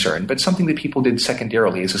primary concern, but something that people did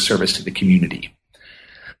secondarily as a service to the community.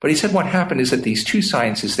 But he said what happened is that these two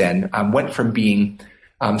sciences then went from being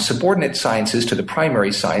subordinate sciences to the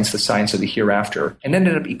primary science, the science of the hereafter, and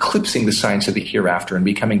ended up eclipsing the science of the hereafter and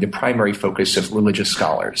becoming the primary focus of religious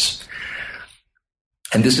scholars.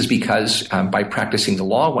 And this is because by practicing the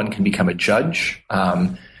law, one can become a judge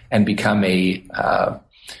and become a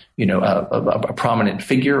prominent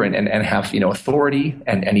figure and have authority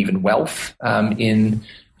and even wealth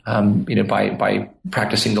by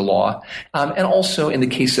practicing the law. And also in the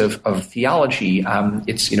case of theology,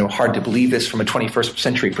 it's hard to believe this from a 21st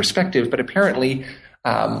century perspective, but apparently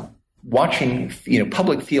watching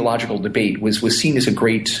public theological debate was seen as a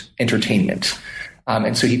great entertainment.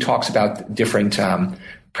 And so he talks about different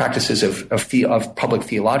practices of public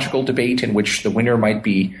theological debate, in which the winner might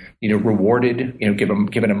be, rewarded,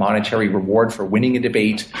 given a monetary reward for winning a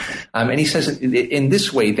debate. And he says in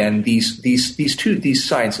this way, then these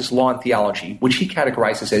sciences, law and theology, which he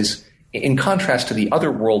categorizes as, in contrast to the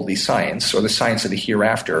otherworldly science, or the science of the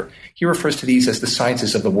hereafter, he refers to these as the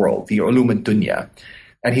sciences of the world, the ulum ad-dunya.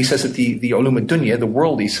 And he says that the ulum ad-dunya, the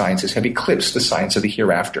worldly sciences, have eclipsed the science of the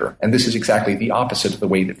hereafter. And this is exactly the opposite of the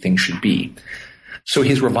way that things should be. So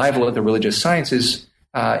his revival of the religious sciences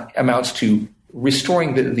amounts to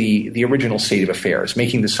restoring the original state of affairs,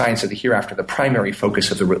 making the science of the hereafter the primary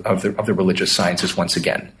focus of the religious sciences once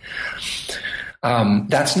again.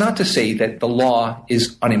 That's not to say that the law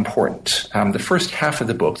is unimportant. The first half of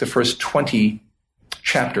the book, the first 20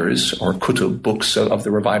 chapters or kutub, books of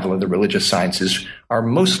the revival of the religious sciences, are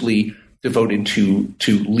mostly devoted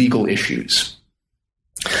to legal issues.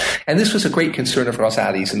 And this was a great concern of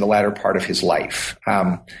Ghazali's in the latter part of his life.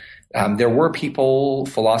 There were people,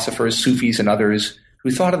 philosophers, Sufis, and others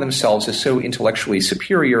who thought of themselves as so intellectually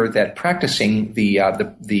superior that practicing the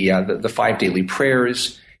 5 daily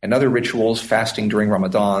prayers and other rituals, fasting during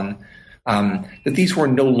Ramadan, that these were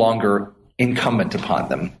no longer incumbent upon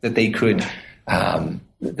them, that they could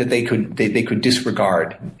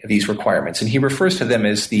disregard these requirements. And he refers to them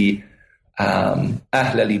as the Ahl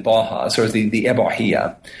al-Ibahas, or the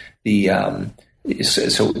Ibahiyya.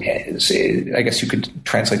 So I guess you could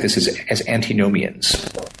translate this as antinomians.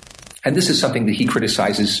 And this is something that he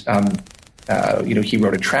criticizes. He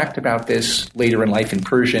wrote a tract about this later in life in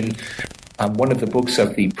Persian. One of the books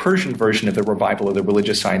of the Persian version of the revival of the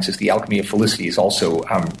religious sciences, The Alchemy of Felicity, is also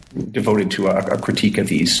devoted to a critique of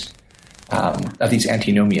these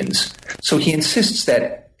antinomians. So he insists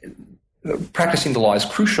that practicing the law is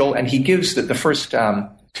crucial, and he gives that the first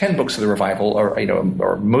 10 books of the revival,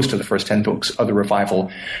 or most of the first 10 books of the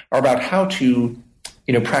revival, are about how to,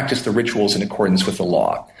 practice the rituals in accordance with the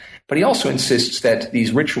law. But he also insists that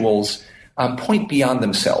these rituals point beyond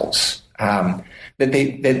themselves. That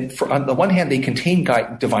on the one hand, they contain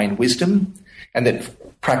divine wisdom, and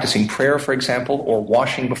that practicing prayer, for example, or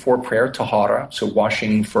washing before prayer, tahara, so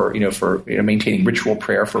washing for maintaining ritual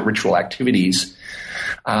prayer for ritual activities,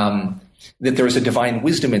 that there is a divine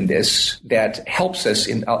wisdom in this that helps us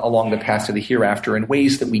along the path to the hereafter in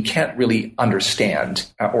ways that we can't really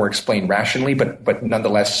understand or explain rationally, but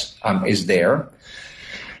nonetheless is there.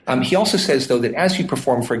 He also says, though, that as you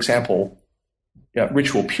perform, for example,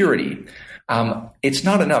 ritual purity, it's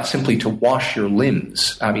not enough simply to wash your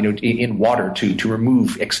limbs, in water to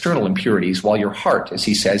remove external impurities, while your heart, as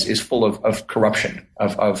he says, is full of corruption,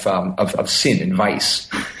 of sin and vice.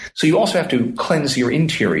 So you also have to cleanse your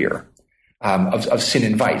interior of sin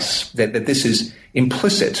and vice. That this is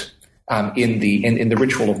implicit in the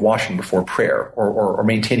ritual of washing before prayer, or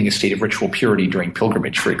maintaining a state of ritual purity during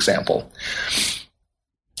pilgrimage, for example.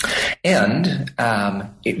 And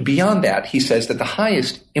beyond that, he says that the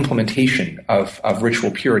highest implementation of ritual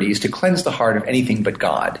purity is to cleanse the heart of anything but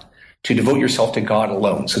God, to devote yourself to God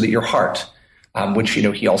alone, so that your heart, which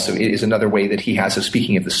he also is another way that he has of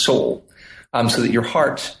speaking of the soul, so that your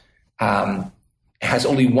heart has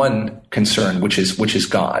only one concern, which is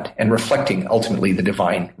God, and reflecting ultimately the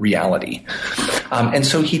divine reality. And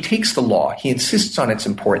so he takes the law, he insists on its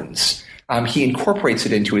importance, he incorporates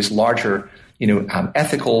it into his larger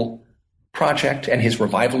ethical project and his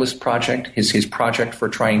revivalist project, his project for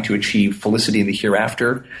trying to achieve felicity in the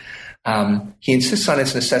hereafter. He insists on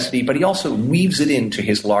its necessity, but he also weaves it into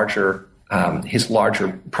his larger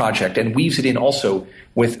project, and weaves it in also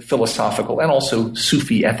with philosophical and also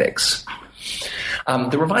Sufi ethics.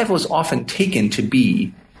 The revival is often taken to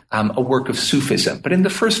be a work of Sufism, but in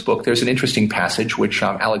the first book there's an interesting passage which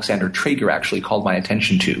Alexander Traeger actually called my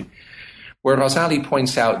attention to, where Ghazali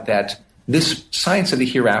points out that this science of the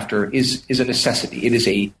hereafter is a necessity. It is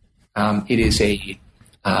a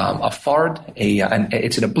fard,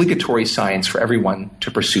 it's an obligatory science for everyone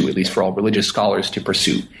to pursue, at least for all religious scholars to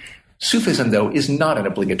pursue. Sufism, though, is not an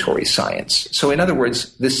obligatory science. So in other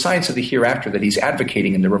words, this science of the hereafter that he's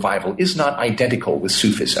advocating in the revival is not identical with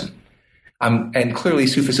Sufism. And clearly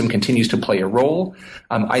Sufism continues to play a role,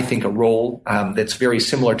 I think a role that's very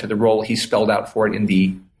similar to the role he spelled out for it in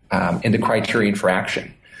the Criterion for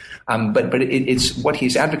Action. But it's what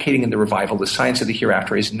he's advocating in the revival, the science of the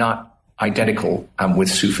hereafter, is not identical with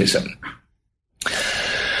Sufism.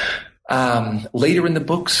 Later in the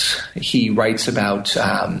books, he writes about,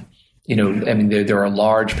 there are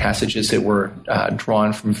large passages that were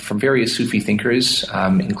drawn from various Sufi thinkers,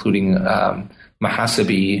 including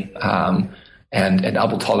Mahasabi and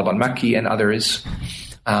Abu Talib al-Makki and others.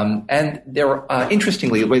 And there,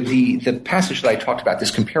 interestingly, the passage that I talked about,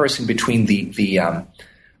 this comparison between the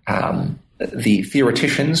the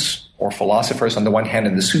theoreticians or philosophers on the one hand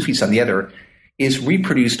and the Sufis on the other is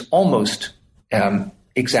reproduced almost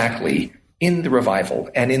exactly in the revival.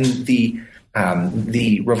 And in the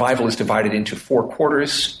revival is divided into 4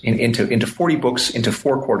 quarters, into 40 books, into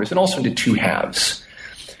 4 quarters, and also into 2 halves.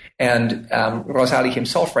 And Ghazali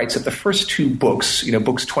himself writes that the first 2 books,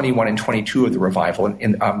 books 21 and 22 of the revival,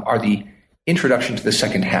 are the introduction to the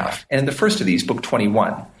second half. And in the first of these, book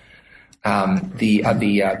 21,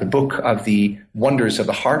 the book of the wonders of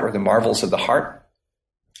the heart, or the marvels of the heart,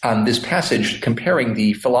 this passage comparing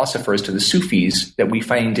the philosophers to the Sufis that we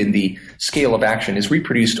find in the Scale of Action is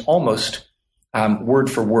reproduced almost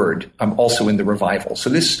word for word, also in the revival. So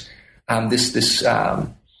this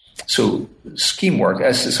scheme work,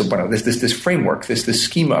 this framework, this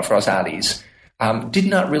schema of Ghazali's did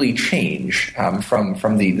not really change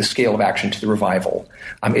from the Scale of Action to the revival.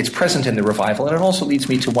 It's present in the revival, and it also leads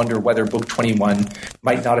me to wonder whether Book 21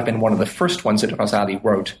 might not have been one of the first ones that Ghazali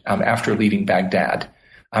wrote after leaving Baghdad.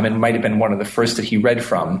 It might have been one of the first that he read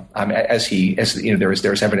from, as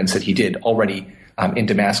there's evidence that he did already in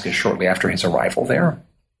Damascus shortly after his arrival there.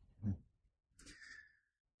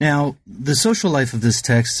 Now, the social life of this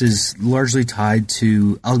text is largely tied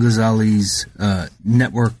to Al-Ghazali's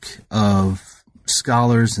network of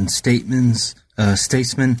scholars and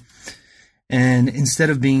statesmen, and instead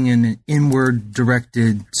of being an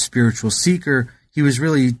inward-directed spiritual seeker, he was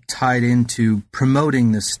really tied into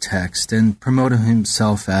promoting this text and promoting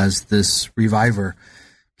himself as this reviver.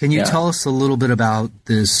 Can you tell us a little bit about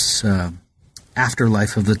this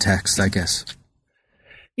afterlife of the text, I guess?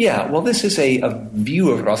 Yeah, well, this is a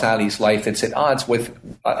view of Ghazali's life that's at odds with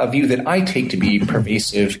a view that I take to be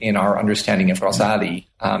pervasive in our understanding of Ghazali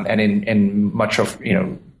and in much of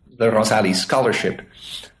the Ghazali scholarship.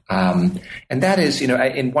 And that is,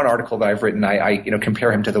 in one article that I've written, I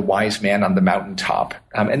compare him to the wise man on the mountaintop,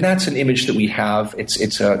 and that's an image that we have.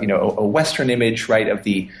 It's a Western image, right, of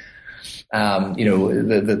the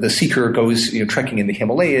the seeker goes trekking in the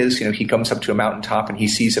Himalayas. He comes up to a mountaintop and he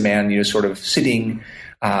sees a man sort of sitting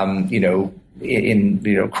in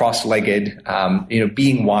cross-legged,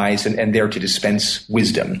 being wise and there to dispense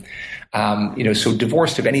wisdom. So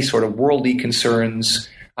divorced of any sort of worldly concerns.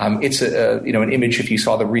 It's an image. If you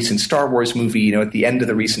saw the recent Star Wars movie, at the end of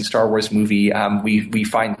the recent Star Wars movie, we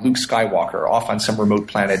find Luke Skywalker off on some remote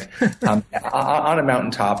planet on a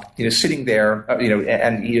mountaintop, sitting there,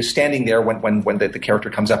 and standing there when the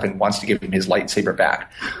character comes up and wants to give him his lightsaber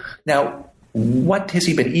back. Now, what has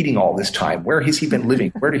he been eating all this time? Where has he been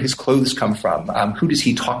living? Where do his clothes come from? Who does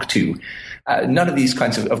he talk to? None of these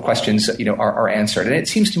kinds of questions, are answered. And it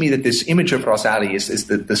seems to me that this image of Ghazali is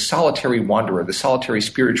the solitary wanderer, the solitary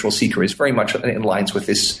spiritual seeker, is very much in lines with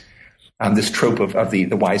this trope of the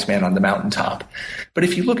wise man on the mountaintop. But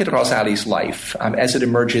if you look at Ghazali's life as it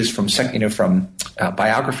emerges from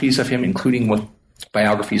biographies of him, including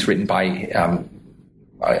biographies written by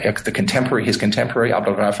his contemporary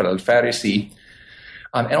Abdul Ghafar al-Farisi,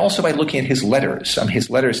 and also by looking at his letters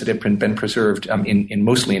that have been preserved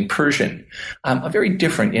mostly in Persian, a very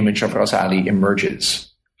different image of Ghazali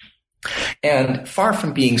emerges. And far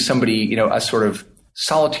from being somebody, a sort of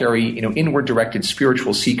solitary, inward-directed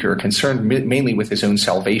spiritual seeker concerned mainly with his own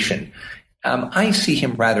salvation, I see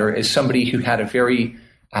him rather as somebody who had a very,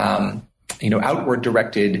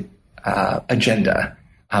 outward-directed agenda.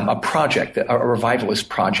 A project, a revivalist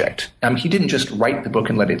project. He didn't just write the book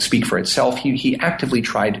and let it speak for itself. He actively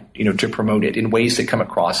tried, to promote it in ways that come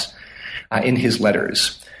across in his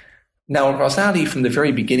letters. Now, Ghazali, from the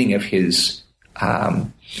very beginning of his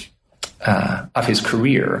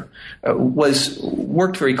career,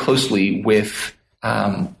 worked very closely with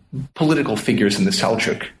political figures in the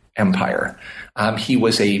Seljuk Empire. He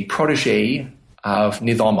was a protege of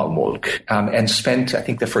Nizam al-Mulk, and spent, I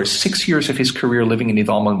think, the first 6 years of his career living in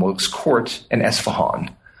Nizam al-Mulk's court in Esfahan.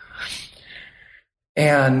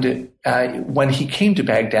 And when he came to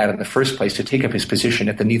Baghdad in the first place to take up his position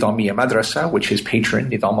at the Nizamiya Madrasa, which his patron,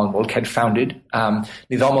 Nizam al-Mulk, had founded,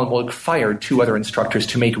 Nizam al-Mulk fired 2 other instructors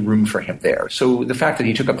to make room for him there. So the fact that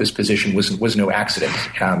he took up this position was no accident.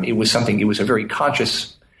 It was a very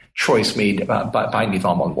conscious choice made by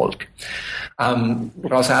Nizam al-Mulk.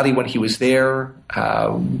 Ghazali, when he was there,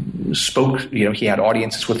 spoke. He had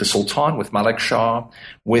audiences with the Sultan, with Malik Shah,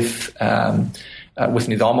 with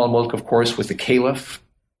Nizam al-Mulk, of course, with the Caliph.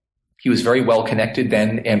 He was very well connected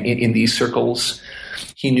then in these circles.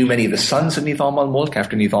 He knew many of the sons of Nizam al-Mulk.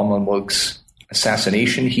 After Nizam al-Mulk's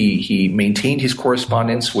assassination, he maintained his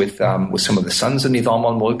correspondence with some of the sons of Nizam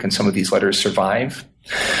al-Mulk, and some of these letters survive.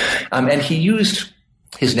 And he used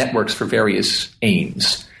his networks for various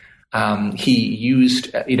aims. He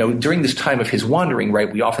used, during this time of his wandering, right,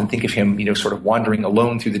 we often think of him, sort of wandering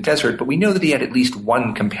alone through the desert, but we know that he had at least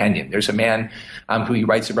one companion. There's a man who he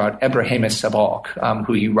writes about, Ebrahim Sabak,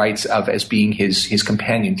 who he writes of as being his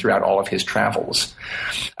companion throughout all of his travels.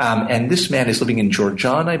 And this man is living in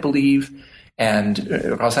Jorjan, I believe. And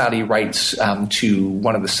Ghazali writes to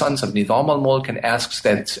one of the sons of Nizam al-Mulk and asks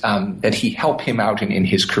that he help him out in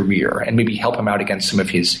his career and maybe help him out against some of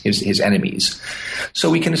his enemies.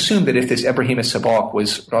 So we can assume that if this Ebrahim Sabak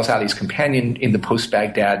was Ghazali's companion in the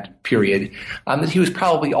post-Baghdad period, that he was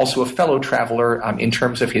probably also a fellow traveler in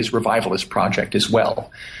terms of his revivalist project as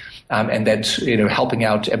well. And that helping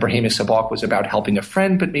out Ebrahim Sabak was about helping a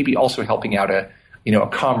friend, but maybe also helping out a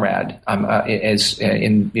comrade as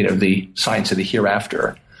in the science of the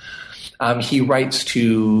hereafter. He writes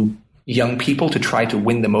to young people to try to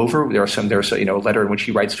win them over. There's a letter in which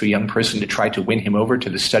he writes to a young person to try to win him over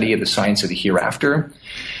to the study of the science of the hereafter.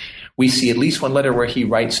 We see at least one letter where he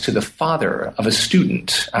writes to the father of a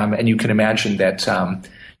student, and you can imagine that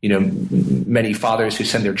many fathers who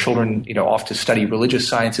send their children off to study religious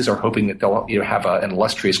sciences are hoping that they'll have an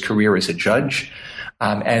illustrious career as a judge.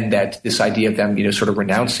 And that this idea of them, sort of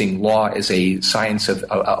renouncing law as a science as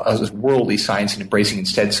a worldly science and embracing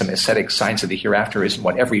instead some ascetic science of the hereafter isn't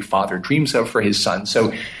what every father dreams of for his son.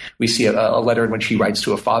 So we see a letter in which he writes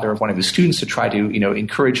to a father of one of his students to try to,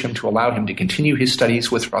 encourage him to allow him to continue his studies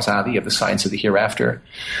with Ghazali of the science of the hereafter.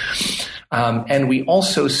 And we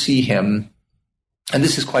also see him, and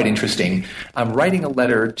this is quite interesting, writing a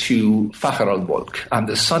letter to Fakhr al-Mulk,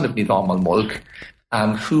 the son of Nizam al-Mulk,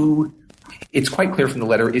 who, it's quite clear from the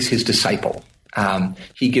letter, is his disciple.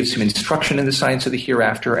 He gives him instruction in the science of the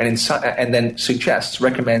hereafter and then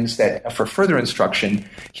recommends that for further instruction,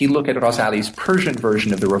 he look at Ghazali's Persian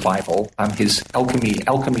version of the revival, his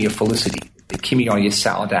Alchemy of Felicity, the Kimya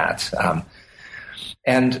Sa'adat.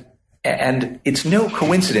 And it's no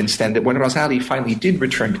coincidence then that when Ghazali finally did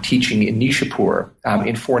return to teaching in Nishapur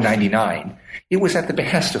in 499, it was at the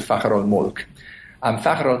behest of Fakhr al-Mulk.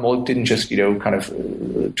 Fakhr al-Mulk didn't just,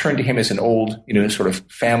 turn to him as an old, sort of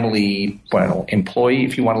family, employee,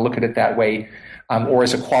 if you want to look at it that way, or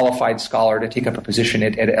as a qualified scholar to take up a position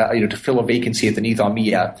to fill a vacancy at the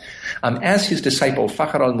Nizamiya. As his disciple,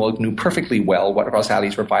 Fakhr al-Mulk knew perfectly well what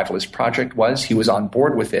Ghazali's revivalist project was. He was on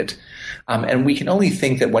board with it. And we can only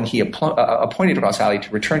think that when he appointed Ghazali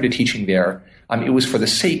to return to teaching there, it was for the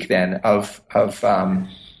sake then of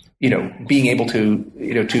being able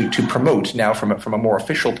to promote now from a more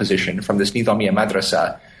official position from this Nizamiya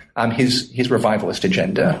Madrasa, his revivalist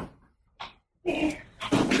agenda.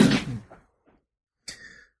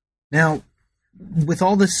 Now, with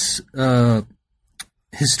all this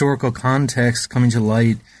historical context coming to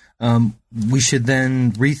light, we should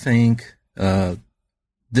then rethink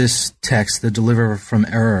this text, The Deliverer from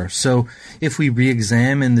Error. So if we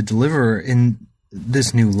re-examine the Deliverer in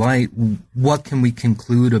this new light, what can we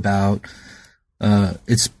conclude about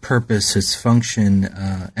its purpose, its function,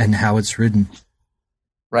 and how it's written?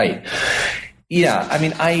 Right. Yeah, I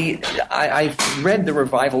mean, I've read the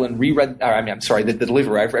revival and the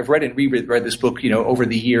Deliverer. I've read and reread this book, over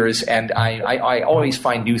the years, and I always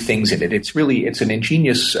find new things in it. It's an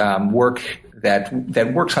ingenious work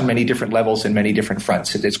that works on many different levels and many different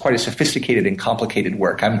fronts. It's quite a sophisticated and complicated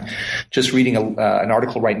work. I'm just reading an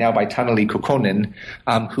article right now by Taneli Kokkonen,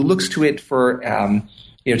 who looks to it for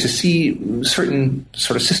to see certain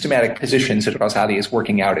sort of systematic positions that Ghazali is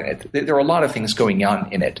working out in it. There are a lot of things going on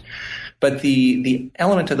in it. But the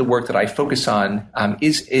element of the work that I focus on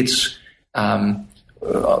is its two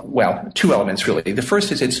elements really. The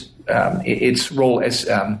first is its role as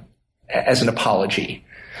an apology.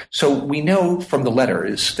 So we know from the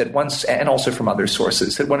letters that once, and also from other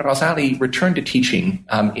sources, that when Ghazali returned to teaching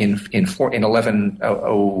in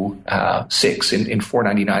 1106, in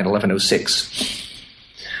 499, 1106,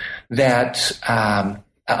 that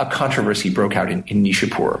a controversy broke out in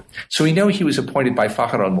Nishapur. So we know he was appointed by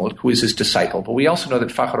Fakhr al-Mulk, who is his disciple, but we also know that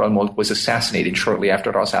Fakhr al-Mulk was assassinated shortly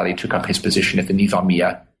after Ghazali took up his position at the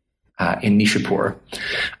Nizamiya in Nishapur.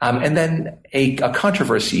 And then a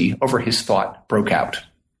controversy over his thought broke out.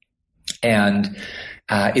 And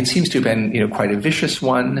it seems to have been, quite a vicious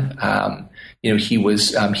one. He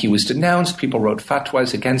was denounced. People wrote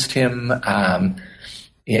fatwas against him.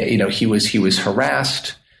 He was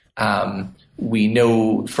harassed. We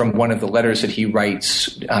know from one of the letters that he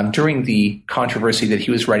writes during the controversy that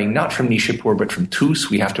he was writing not from Nishapur but from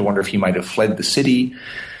Tus. We have to wonder if he might have fled the city.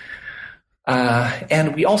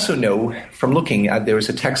 And we also know from looking at, there was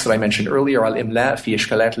a text that I mentioned earlier, Al-Imla fi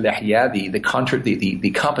Ishkalat al-Ihya,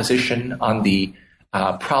 the composition on the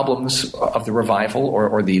problems of the revival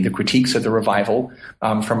or the critiques of the revival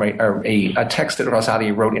from a text that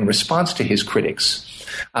Razali wrote in response to his critics.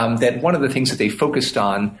 That one of the things that they focused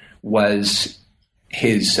on was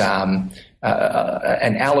his an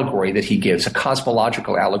allegory that he gives, a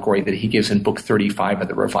cosmological allegory that he gives in Book 35 of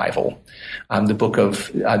the Revival, the book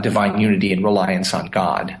of divine unity and reliance on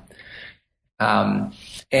God. And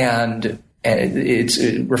it's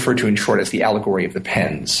referred to in short as the allegory of the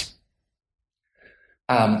pens.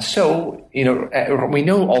 We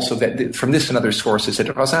know also that from this and other sources that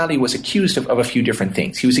Razali was accused of a few different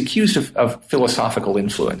things. He was accused of philosophical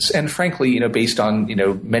influence, and frankly, based on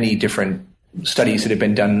many different studies that have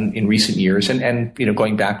been done in recent years, and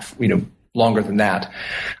going back longer than that,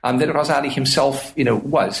 that Razali himself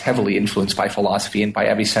was heavily influenced by philosophy and by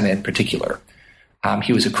Avicenna in particular.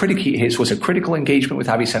 He was a critic. His was a critical engagement with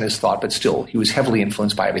Avicenna's thought, but still he was heavily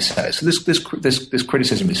influenced by Avicenna. So this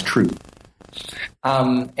criticism is true.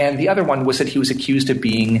 And the other one was that he was accused of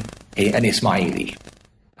being an Ismaili.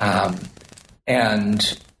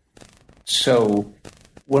 And so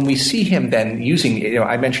when we see him then using,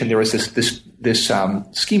 I mentioned there was this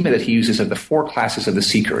schema that he uses of the four classes of the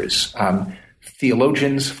seekers,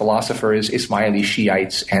 theologians, philosophers, Ismaili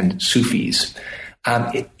Shiites, and Sufis.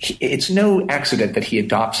 It's no accident that he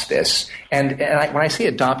adopts this. And when I say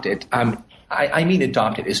adopt it, I mean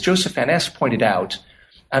adopt it. As Joseph Van Es pointed out,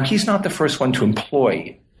 he's not the first one to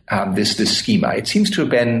employ this schema. It seems to have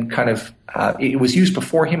been it was used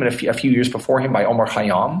before him and a few years before him by Omar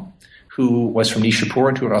Khayyam, who was from Nishapur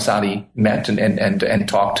and who Razali met and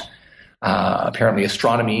talked apparently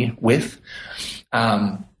astronomy with.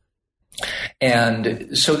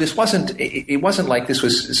 And so this wasn't like this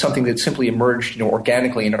was something that simply emerged,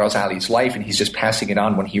 organically in Razali's life, and he's just passing it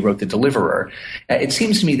on when he wrote The Deliverer. It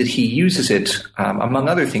seems to me that he uses it, among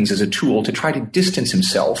other things, as a tool to try to distance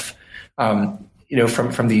himself, from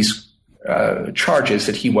these charges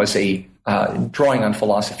that he was drawing on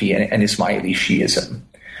philosophy and Ismaili Shiism.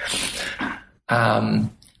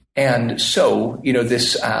 And so,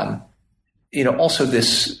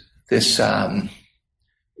 this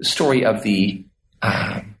story of the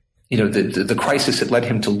crisis that led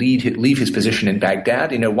him to leave his position in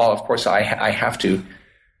Baghdad. While of course I have to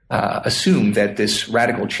assume that this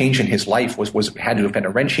radical change in his life had to have been a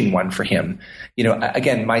wrenching one for him.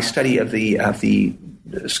 Again, my study of the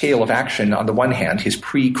scale of action on the one hand, his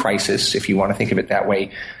pre-crisis, if you want to think of it that way,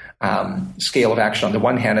 scale of action on the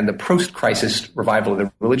one hand, and the post-crisis revival of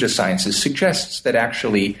the religious sciences suggests that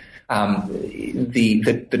actually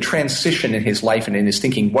the transition in his life and in his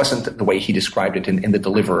thinking wasn't the way he described it in The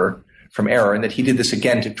Deliverer from Error, and that he did this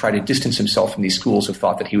again to try to distance himself from these schools of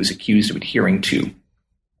thought that he was accused of adhering to.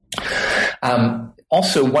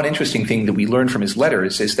 Also, one interesting thing that we learned from his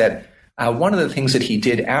letters is that one of the things that he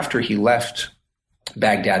did after he left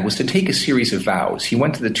Baghdad was to take a series of vows. He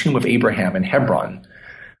went to the tomb of Abraham in Hebron,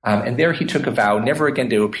 and there he took a vow never again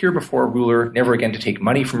to appear before a ruler, never again to take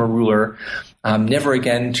money from a ruler, never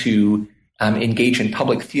again to engage in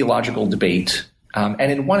public theological debate,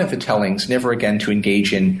 and in one of the tellings, never again to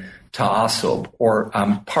engage in ta'asub, or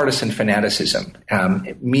partisan fanaticism,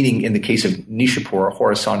 meaning in the case of Nishapur or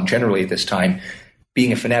Khorasan generally at this time,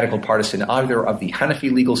 being a fanatical partisan either of the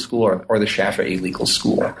Hanafi legal school or the Shafi'i legal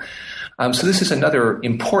school. So this is another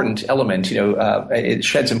important element. It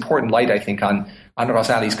sheds important light, I think, on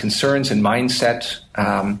Razali's concerns and mindset,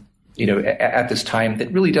 at this time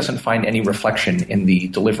that really doesn't find any reflection in The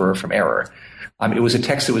Deliverer from Error. It was a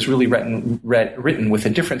text that was really written with a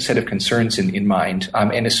different set of concerns in mind,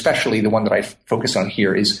 and especially the one that I focus on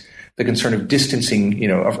here is the concern of distancing,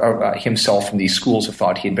 himself from these schools of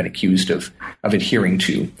thought he had been accused of adhering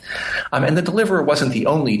to. And The Deliverer wasn't the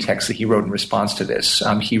only text that he wrote in response to this.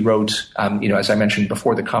 He wrote, as I mentioned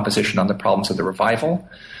before, the composition on the problems of the revival.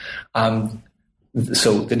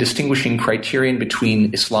 So the distinguishing criterion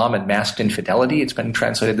between Islam and masked infidelity, it's been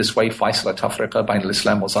translated this way, Faisal Tafriqa bain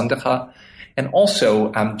al-Islam wa Zandaqa. And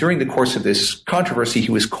also, during the course of this controversy,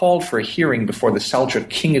 he was called for a hearing before the Seljuk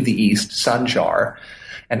king of the East, Sanjar.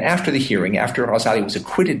 And after the hearing, after Razali was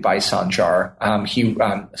acquitted by Sanjar,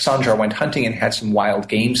 Sanjar went hunting and had some wild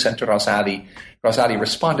game sent to Razali. Razali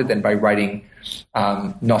responded then by writing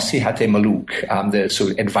Nasihat-e Maluk, the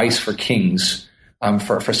sort of advice for kings,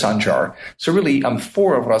 for Sanjar. So really,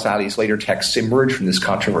 four of Razali's later texts emerged from this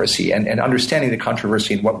controversy, and understanding the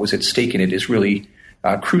controversy and what was at stake in it is really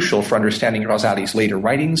crucial for understanding Razali's later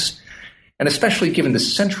writings, and especially given the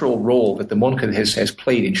central role that the Munqidh has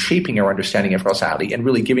played in shaping our understanding of Razali and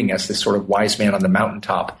really giving us this sort of wise man on the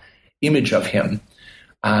mountaintop image of him.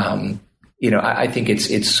 I think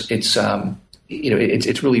it's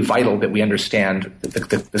it's really vital that we understand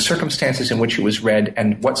the circumstances in which it was read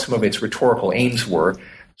and what some of its rhetorical aims were,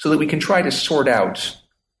 so that we can try to sort out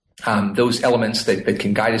those elements that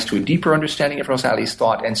can guide us to a deeper understanding of Ghazali's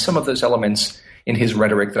thought, and some of those elements in his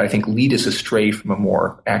rhetoric that I think lead us astray from a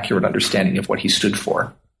more accurate understanding of what he stood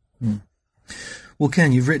for. Well,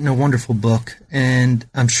 Ken, you've written a wonderful book, and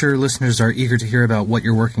I'm sure listeners are eager to hear about what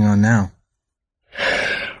you're working on now.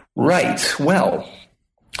 Right. Well,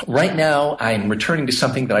 right now I'm returning to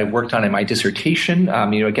something that I worked on in my dissertation.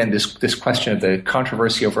 Again, this question of the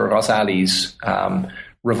controversy over Ghazali's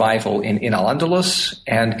revival in Al-Andalus,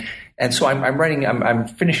 and so I'm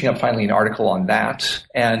finishing up finally an article on that,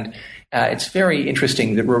 and it's very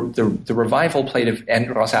interesting. The revival and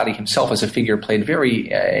Ghazali himself as a figure played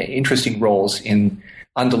very interesting roles in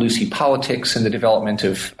Andalusi politics and the development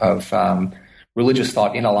of religious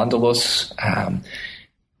thought in Al-Andalus.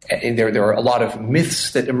 There are a lot of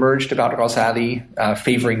myths that emerged about Ghazali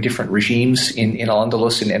favoring different regimes in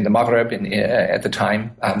Al-Andalus and the Maghreb at the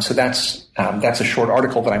time. So that's a short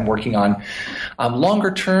article that I'm working on.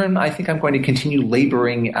 Longer term, I think I'm going to continue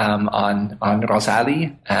laboring on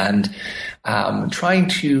Ghazali and trying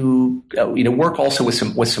to work also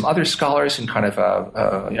with some other scholars and kind of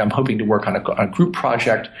I'm hoping to work on a group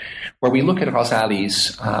project where we look at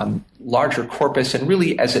Ghazali's larger corpus and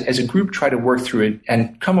really as a group try to work through it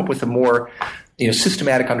and come up with a more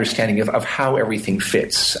systematic understanding of how everything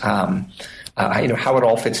fits, how it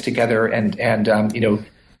all fits together, and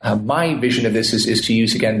my vision of this is to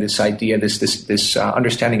use again this idea, this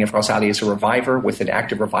understanding of Ghazali as a reviver with an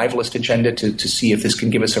active revivalist agenda to see if this can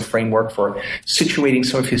give us a framework for situating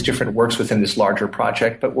some of his different works within this larger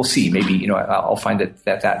project. But we'll see. Maybe I'll find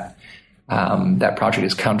that project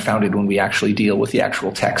is confounded when we actually deal with the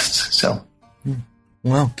actual texts. So,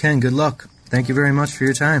 well, Ken, good luck. Thank you very much for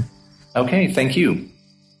your time. Okay, thank you.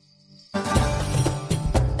 That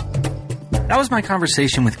was my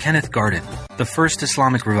conversation with Kenneth Garden, the first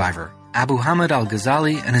Islamic reviver, Abu Hamid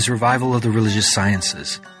al-Ghazali and his revival of the religious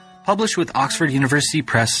sciences, published with Oxford University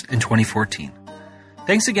Press in 2014.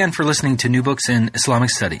 Thanks again for listening to New Books in Islamic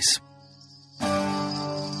Studies.